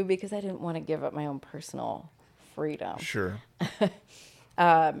do because I didn't want to give up my own personal freedom. Sure.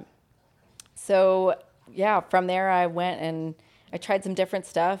 So yeah, from there I went and I tried some different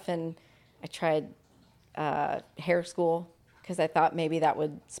stuff, and I tried hair school because I thought maybe that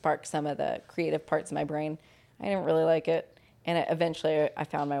would spark some of the creative parts of my brain. I didn't really like it, and eventually I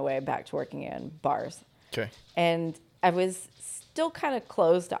found my way back to working in bars. Okay. And I was still kind of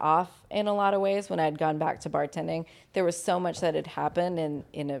closed off in a lot of ways when I'd gone back to bartending. There was so much that had happened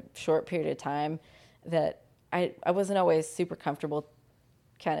in a short period of time that I wasn't always super comfortable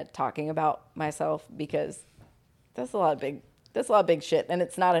kind of talking about myself because that's a lot of big shit, and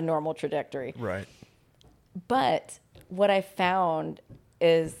it's not a normal trajectory. Right. But what I found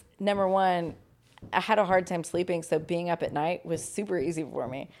is, number one, I had a hard time sleeping, so being up at night was super easy for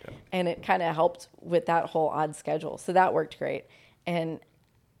me. Yeah. And it kind of helped with that whole odd schedule. So that worked great. And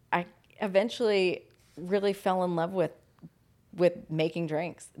I eventually really fell in love with making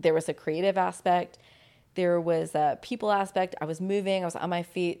drinks. There was a creative aspect. There was a people aspect. I was moving. I was on my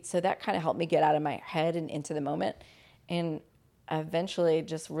feet. So that kind of helped me get out of my head and into the moment. And I eventually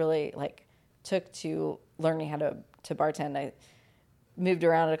just really took to learning how to bartend. I moved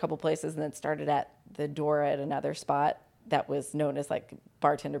around at a couple places and then started at the door at another spot that was known as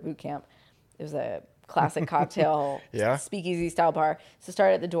bartender boot camp. It was a classic cocktail speakeasy style bar. So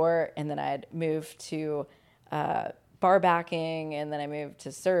started at the door, and then I'd moved to bar backing, and then I moved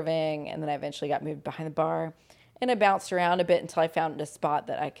to serving, and then I eventually got moved behind the bar, and I bounced around a bit until I found a spot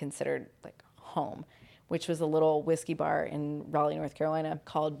that I considered home, which was a little whiskey bar in Raleigh, North Carolina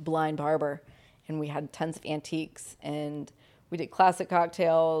called Blind Barber. And we had tons of antiques, and we did classic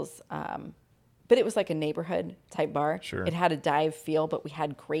cocktails, but it was like a neighborhood type bar. Sure. It had a dive feel, but we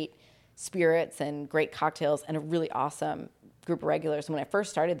had great spirits and great cocktails and a really awesome group of regulars. And when I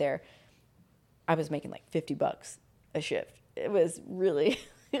first started there, I was making $50 a shift. It was really,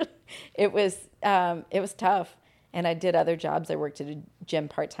 it was tough. And I did other jobs. I worked at a gym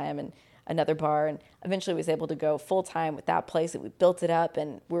part-time and another bar, and eventually was able to go full-time with that place. We built it up,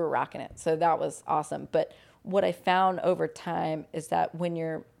 and we were rocking it. So that was awesome. But what I found over time is that when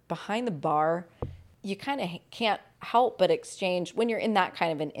you're behind the bar, you kind of can't help but exchange. When you're in that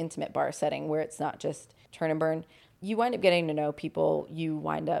kind of an intimate bar setting where it's not just turn and burn, you wind up getting to know people. You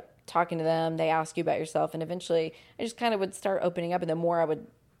wind up talking to them. They ask you about yourself. And eventually I just kind of would start opening up. And the more I would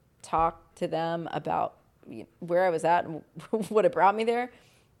talk to them about where I was at and what had brought me there,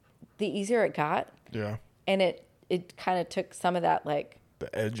 the easier it got. Yeah. And it kind of took some of that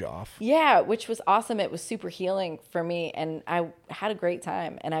the edge off. Yeah, which was awesome. It was super healing for me, and I had a great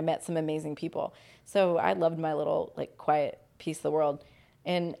time, and I met some amazing people. So I loved my little quiet piece of the world.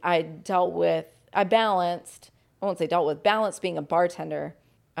 And I balanced being a bartender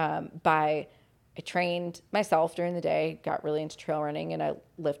by I trained myself during the day, got really into trail running, and I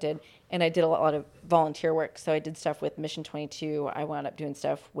lifted, and I did a lot of volunteer work. So I did stuff with Mission 22. I wound up doing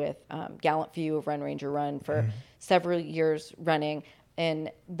stuff with Gallant Few of Run Ranger Run for several years running.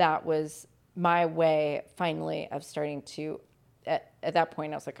 And that was my way, finally, of starting to, at that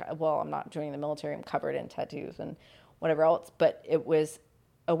point, I was like, well, I'm not joining the military. I'm covered in tattoos and whatever else. But it was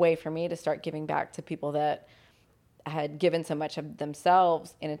a way for me to start giving back to people that had given so much of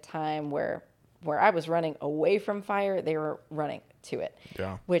themselves in a time where where I was running away from fire, they were running to it,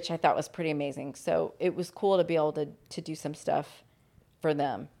 which I thought was pretty amazing. So it was cool to be able to do some stuff for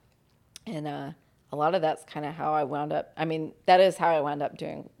them. And a lot of that's kind of how I wound up. I mean, that is how I wound up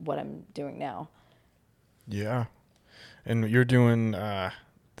doing what I'm doing now. Yeah. And you're doing the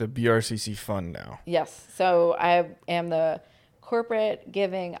BRCC fund now. Yes. So I am the corporate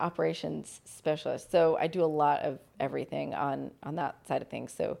giving operations specialist. So I do a lot of everything on that side of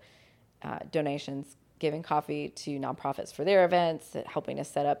things. So donations, giving coffee to nonprofits for their events, helping to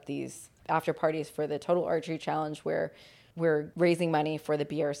set up these after parties for the Total Archery Challenge, where we're raising money for the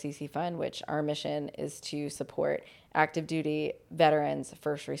BRCC fund, which our mission is to support active duty veterans,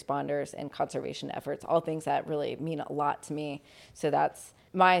 first responders, and conservation efforts, all things that really mean a lot to me. So that's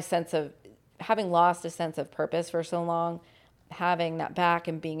my sense of having lost a sense of purpose for so long, having that back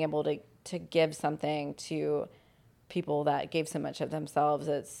and being able to give something to people that gave so much of themselves.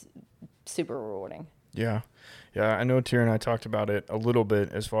 It's super rewarding. Yeah. Yeah. I know Tyra and I talked about it a little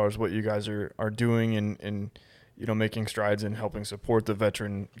bit as far as what you guys are doing and making strides in helping support the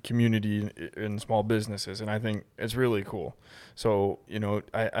veteran community in small businesses. And I think it's really cool. So,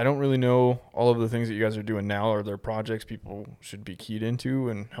 I don't really know all of the things that you guys are doing now. Are there projects people should be keyed into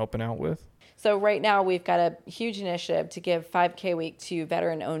and helping out with? So right now we've got a huge initiative to give 5K a week to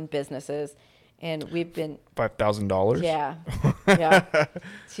veteran-owned businesses. And we've been... $5,000? Yeah.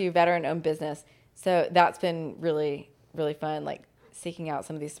 To veteran-owned business. So that's been really, really fun, like seeking out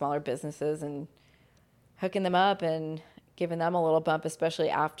some of these smaller businesses and hooking them up and giving them a little bump,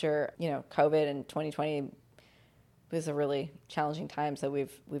 especially after, COVID and 2020 was a really challenging time. So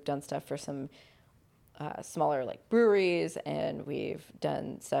we've done stuff for some smaller like breweries, and we've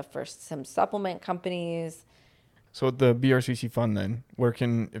done stuff for some supplement companies. So the BRCC fund then,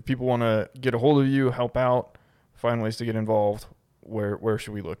 if people want to get a hold of you, help out, find ways to get involved, where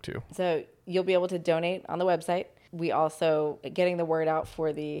should we look to? So you'll be able to donate on the website. We also getting the word out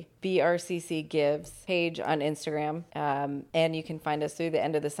for the BRCC Gives page on Instagram. And you can find us through the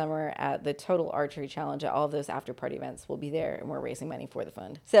end of the summer at the Total Archery Challenge. At all of those after party events, we'll be there, and we're raising money for the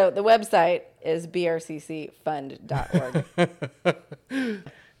fund. So the website is brccfund.org.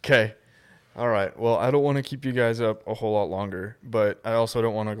 Okay. All right. Well, I don't want to keep you guys up a whole lot longer, but I also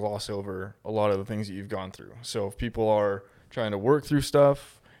don't want to gloss over a lot of the things that you've gone through. So if people are trying to work through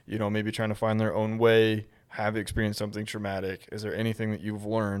stuff, maybe trying to find their own way, have experienced something traumatic, is there anything that you've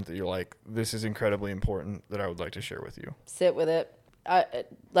learned that you're like, this is incredibly important that I would like to share with you? Sit with it.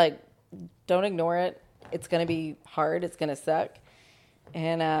 Don't ignore it. It's going to be hard. It's going to suck.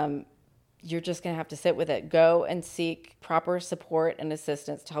 And you're just going to have to sit with it. Go and seek proper support and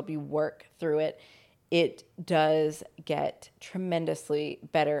assistance to help you work through it. It does get tremendously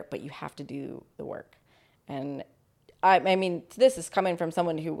better, but you have to do the work. And I mean, this is coming from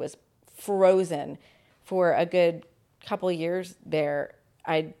someone who was frozen for a good couple of years there.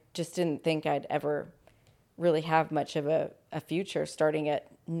 I just didn't think I'd ever really have much of a future, starting at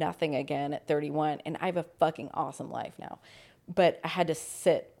nothing again at 31. And I have a fucking awesome life now. But I had to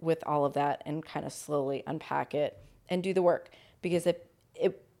sit with all of that and kind of slowly unpack it and do the work. Because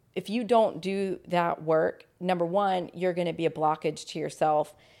if you don't do that work, number one, you're going to be a blockage to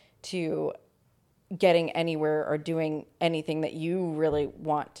yourself to getting anywhere or doing anything that you really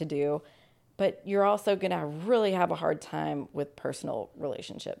want to do. But you're also going to really have a hard time with personal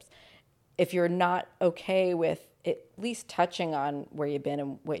relationships. If you're not okay with at least touching on where you've been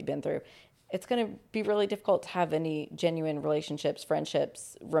and what you've been through, it's going to be really difficult to have any genuine relationships,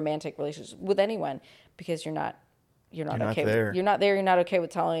 friendships, romantic relationships with anyone, because you're not okay. You're not there. You're not okay with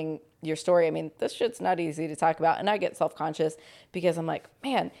telling your story. I mean, this shit's not easy to talk about. And I get self-conscious because I'm like,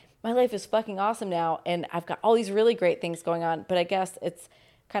 man, my life is fucking awesome now. And I've got all these really great things going on. But I guess it's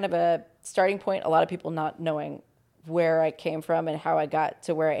kind of a starting point. A lot of people not knowing where I came from and how I got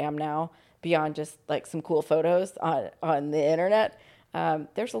to where I am now, beyond just like some cool photos on the internet.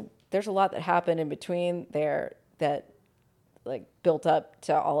 There's a lot that happened in between there that like built up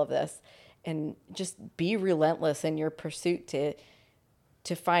to all of this. And just be relentless in your pursuit to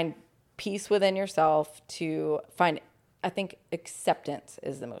find peace within yourself, to find, I think acceptance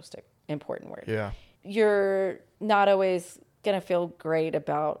is the most important word. Yeah. You're not always going to feel great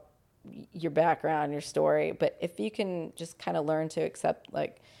about your background, your story, but if you can just kind of learn to accept,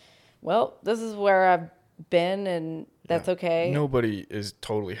 like, well, this is where I've been and that's okay. Nobody is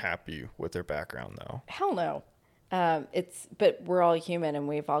totally happy with their background though. Hell no. But we're all human and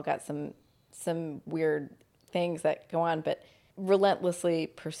we've all got some weird things that go on, but relentlessly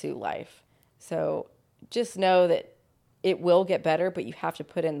pursue life. So just know that it will get better, but you have to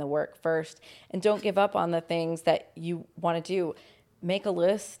put in the work first, and don't give up on the things that you want to do. Make a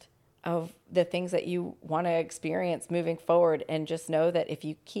list of the things that you want to experience moving forward. And just know that if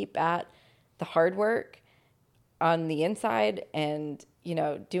you keep at the hard work on the inside and,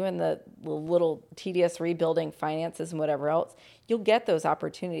 doing the little tedious rebuilding finances and whatever else, you'll get those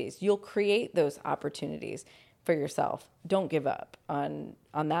opportunities. You'll create those opportunities for yourself. Don't give up on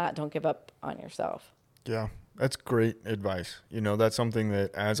that. Don't give up on yourself. Yeah, that's great advice. That's something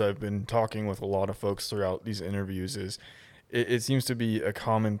that, as I've been talking with a lot of folks throughout these interviews, is it seems to be a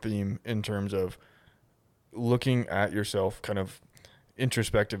common theme in terms of looking at yourself kind of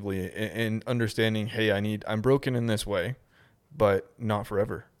introspectively and understanding, hey, I'm broken in this way, but not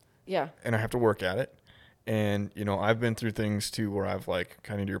forever. Yeah. And I have to work at it. And, I've been through things too where I've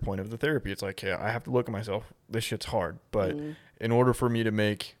kind of to your point of the therapy, it's like, hey, I have to look at myself. This shit's hard. But in order for me to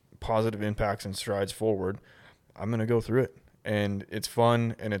make positive impacts and strides forward, I'm going to go through it. And it's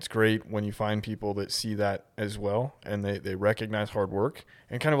fun and it's great when you find people that see that as well and they recognize hard work.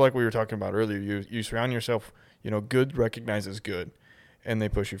 And kind of like we were talking about earlier, you surround yourself, good recognizes good and they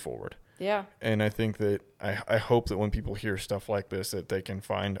push you forward. Yeah. And I think that I hope that when people hear stuff like this, that they can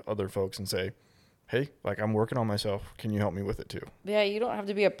find other folks and say, hey, I'm working on myself. Can you help me with it too? Yeah, you don't have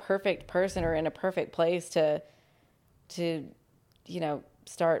to be a perfect person or in a perfect place to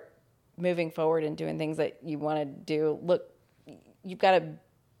start moving forward and doing things that you want to do. Look, you've got to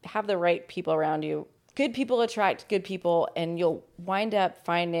have the right people around you. Good people attract good people, and you'll wind up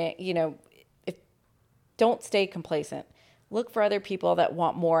finding, don't stay complacent. Look for other people that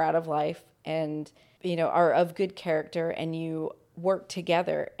want more out of life and, are of good character, and you work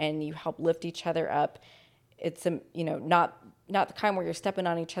together and you help lift each other up. It's, not the kind where you're stepping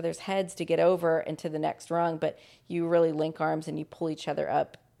on each other's heads to get over into the next rung, but you really link arms and you pull each other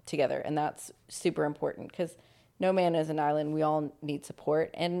up together. And that's super important because no man is an island. We all need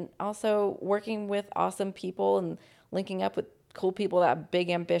support. And also working with awesome people and linking up with cool people that have big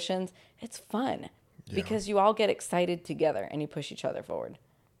ambitions. It's fun because you all get excited together and you push each other forward.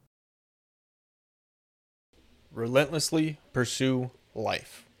 Relentlessly pursue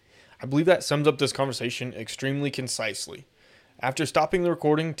life. I believe that sums up this conversation extremely concisely. After stopping the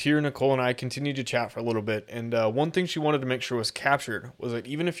recording, Nichole and I continued to chat for a little bit, and one thing she wanted to make sure was captured was that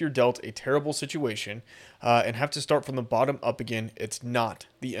even if you're dealt a terrible situation and have to start from the bottom up again, it's not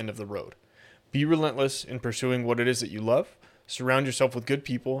the end of the road. Be relentless in pursuing what it is that you love, surround yourself with good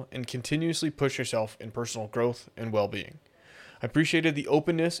people, and continuously push yourself in personal growth and well-being. I appreciated the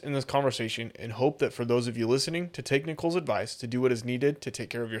openness in this conversation and hope that for those of you listening to take Nichole's advice to do what is needed to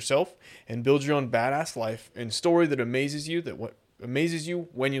take care of yourself and build your own badass life and story that amazes you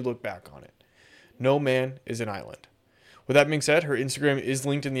when you look back on it. No man is an island. With that being said, her Instagram is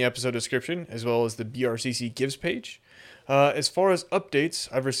linked in the episode description as well as the BRCC Gives page. As far as updates,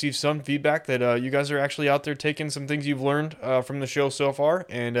 I've received some feedback that you guys are actually out there taking some things you've learned from the show so far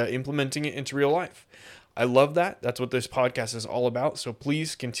and implementing it into real life. I love that. That's what this podcast is all about. So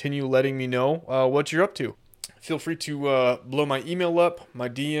please continue letting me know what you're up to. Feel free to blow my email up, my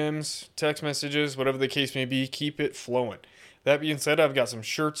DMs, text messages, whatever the case may be. Keep it flowing. That being said, I've got some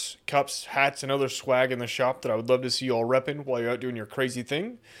shirts, cups, hats, and other swag in the shop that I would love to see you all repping while you're out doing your crazy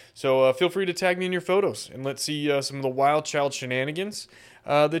thing. So feel free to tag me in your photos and let's see some of the wild child shenanigans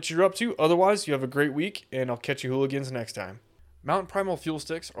that you're up to. Otherwise, you have a great week, and I'll catch you hooligans next time. Mountain Primal fuel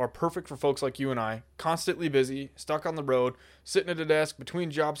sticks are perfect for folks like you and I, constantly busy, stuck on the road, sitting at a desk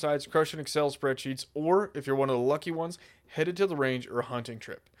between job sites, crushing Excel spreadsheets, or if you're one of the lucky ones, headed to the range or a hunting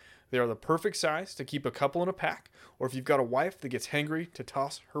trip. They are the perfect size to keep a couple in a pack, or if you've got a wife that gets hangry, to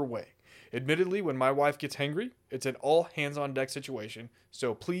toss her way. Admittedly, when my wife gets hangry, it's an all hands on deck situation,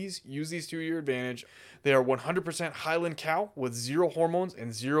 so please use these to your advantage. They are 100% Highland cow with 0 hormones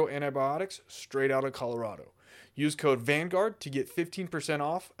and 0 antibiotics, straight out of Colorado. Use code Vanguard to get 15%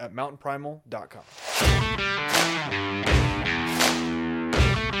 off at mountainprimal.com.